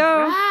 there we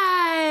go.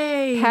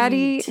 Right.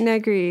 Patti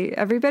Negri.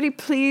 Everybody,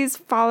 please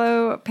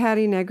follow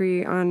Patti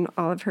Negri on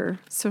all of her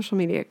social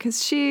media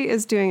because she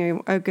is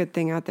doing a good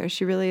thing out there.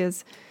 She really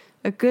is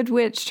a good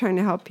witch trying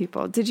to help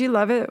people. Did you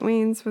love it,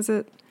 Weens? Was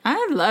it?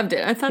 I loved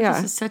it. I thought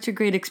this was such a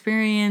great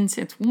experience.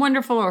 It's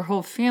wonderful. Our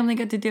whole family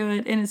got to do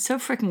it. And it's so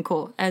freaking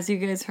cool, as you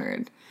guys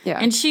heard. Yeah.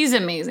 And she's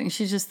amazing.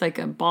 She's just like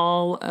a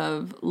ball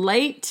of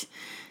light.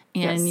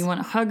 And you want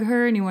to hug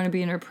her and you want to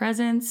be in her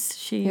presence.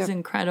 She's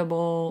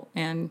incredible.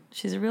 And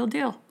she's a real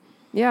deal.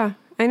 Yeah,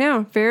 I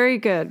know. Very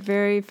good.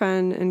 Very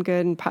fun and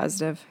good and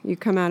positive. You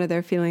come out of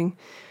there feeling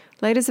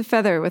light as a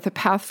feather with a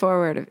path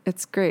forward.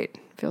 It's great.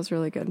 It feels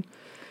really good.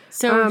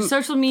 So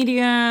social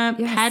media,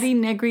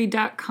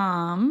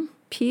 pattinegri.com.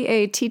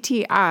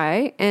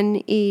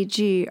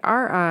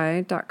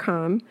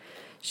 PATTINEGRI.com.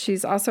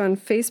 She's also on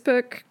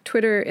Facebook,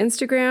 Twitter,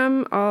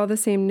 Instagram, all the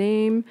same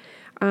name.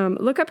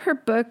 Look up her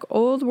book,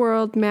 Old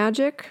World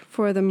Magic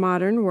for the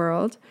Modern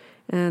World,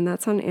 and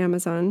that's on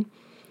Amazon.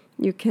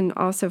 You can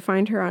also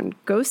find her on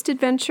Ghost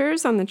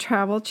Adventures on the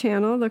Travel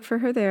Channel. Look for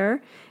her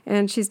there.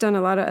 And she's done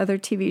a lot of other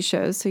TV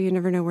shows, so you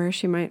never know where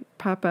she might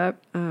pop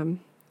up.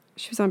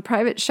 She was on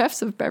Private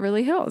Chefs of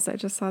Beverly Hills. I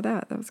just saw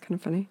that. That was kind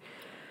of funny.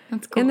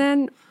 That's cool. And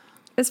then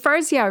as far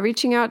as,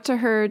 reaching out to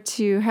her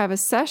to have a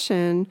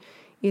session,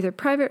 either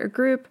private or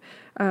group,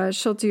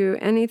 she'll do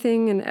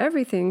anything and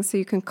everything. So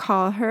you can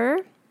call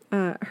her.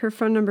 Her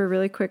phone number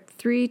really quick,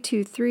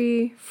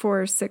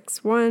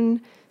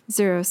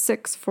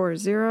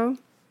 323-461-0640.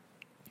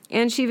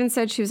 And she even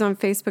said she was on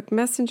Facebook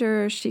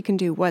Messenger. She can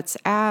do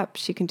WhatsApp.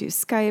 She can do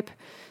Skype.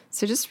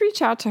 So just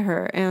reach out to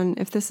her. And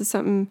if this is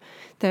something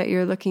that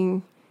you're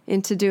looking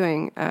into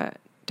doing,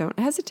 don't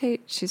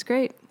hesitate. She's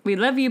great. We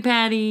love you,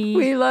 Patty.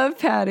 We love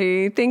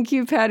Patty. Thank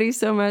you, Patty,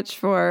 so much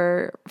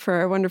for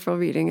our wonderful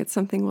reading. It's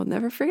something we'll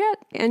never forget.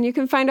 And you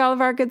can find all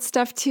of our good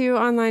stuff, too,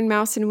 online,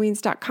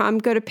 mouseandweens.com.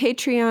 Go to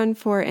Patreon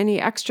for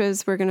any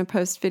extras. We're going to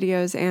post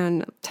videos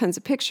and tons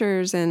of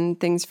pictures and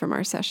things from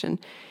our session.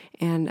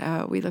 And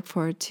we look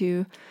forward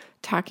to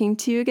talking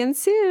to you again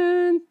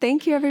soon.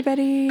 Thank you,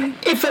 everybody.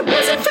 If it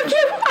wasn't for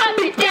you, I'd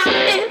be down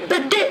in the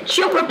ditch.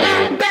 You're a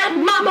bad, bad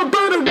mama,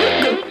 but a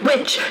real good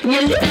witch.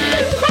 You lived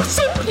in my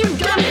soup, you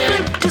done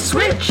flipped a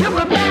switch.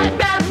 You're a bad,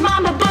 bad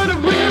mama, but a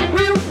real,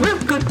 real, real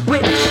good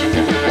witch.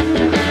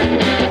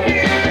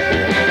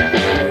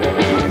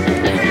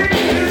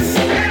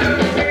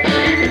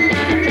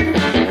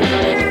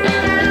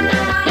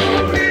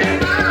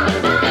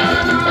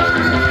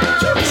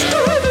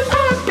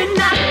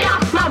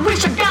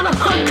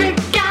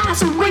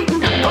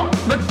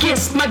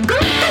 Kiss my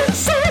girlfriend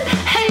said,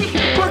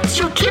 hey, what's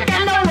your trick?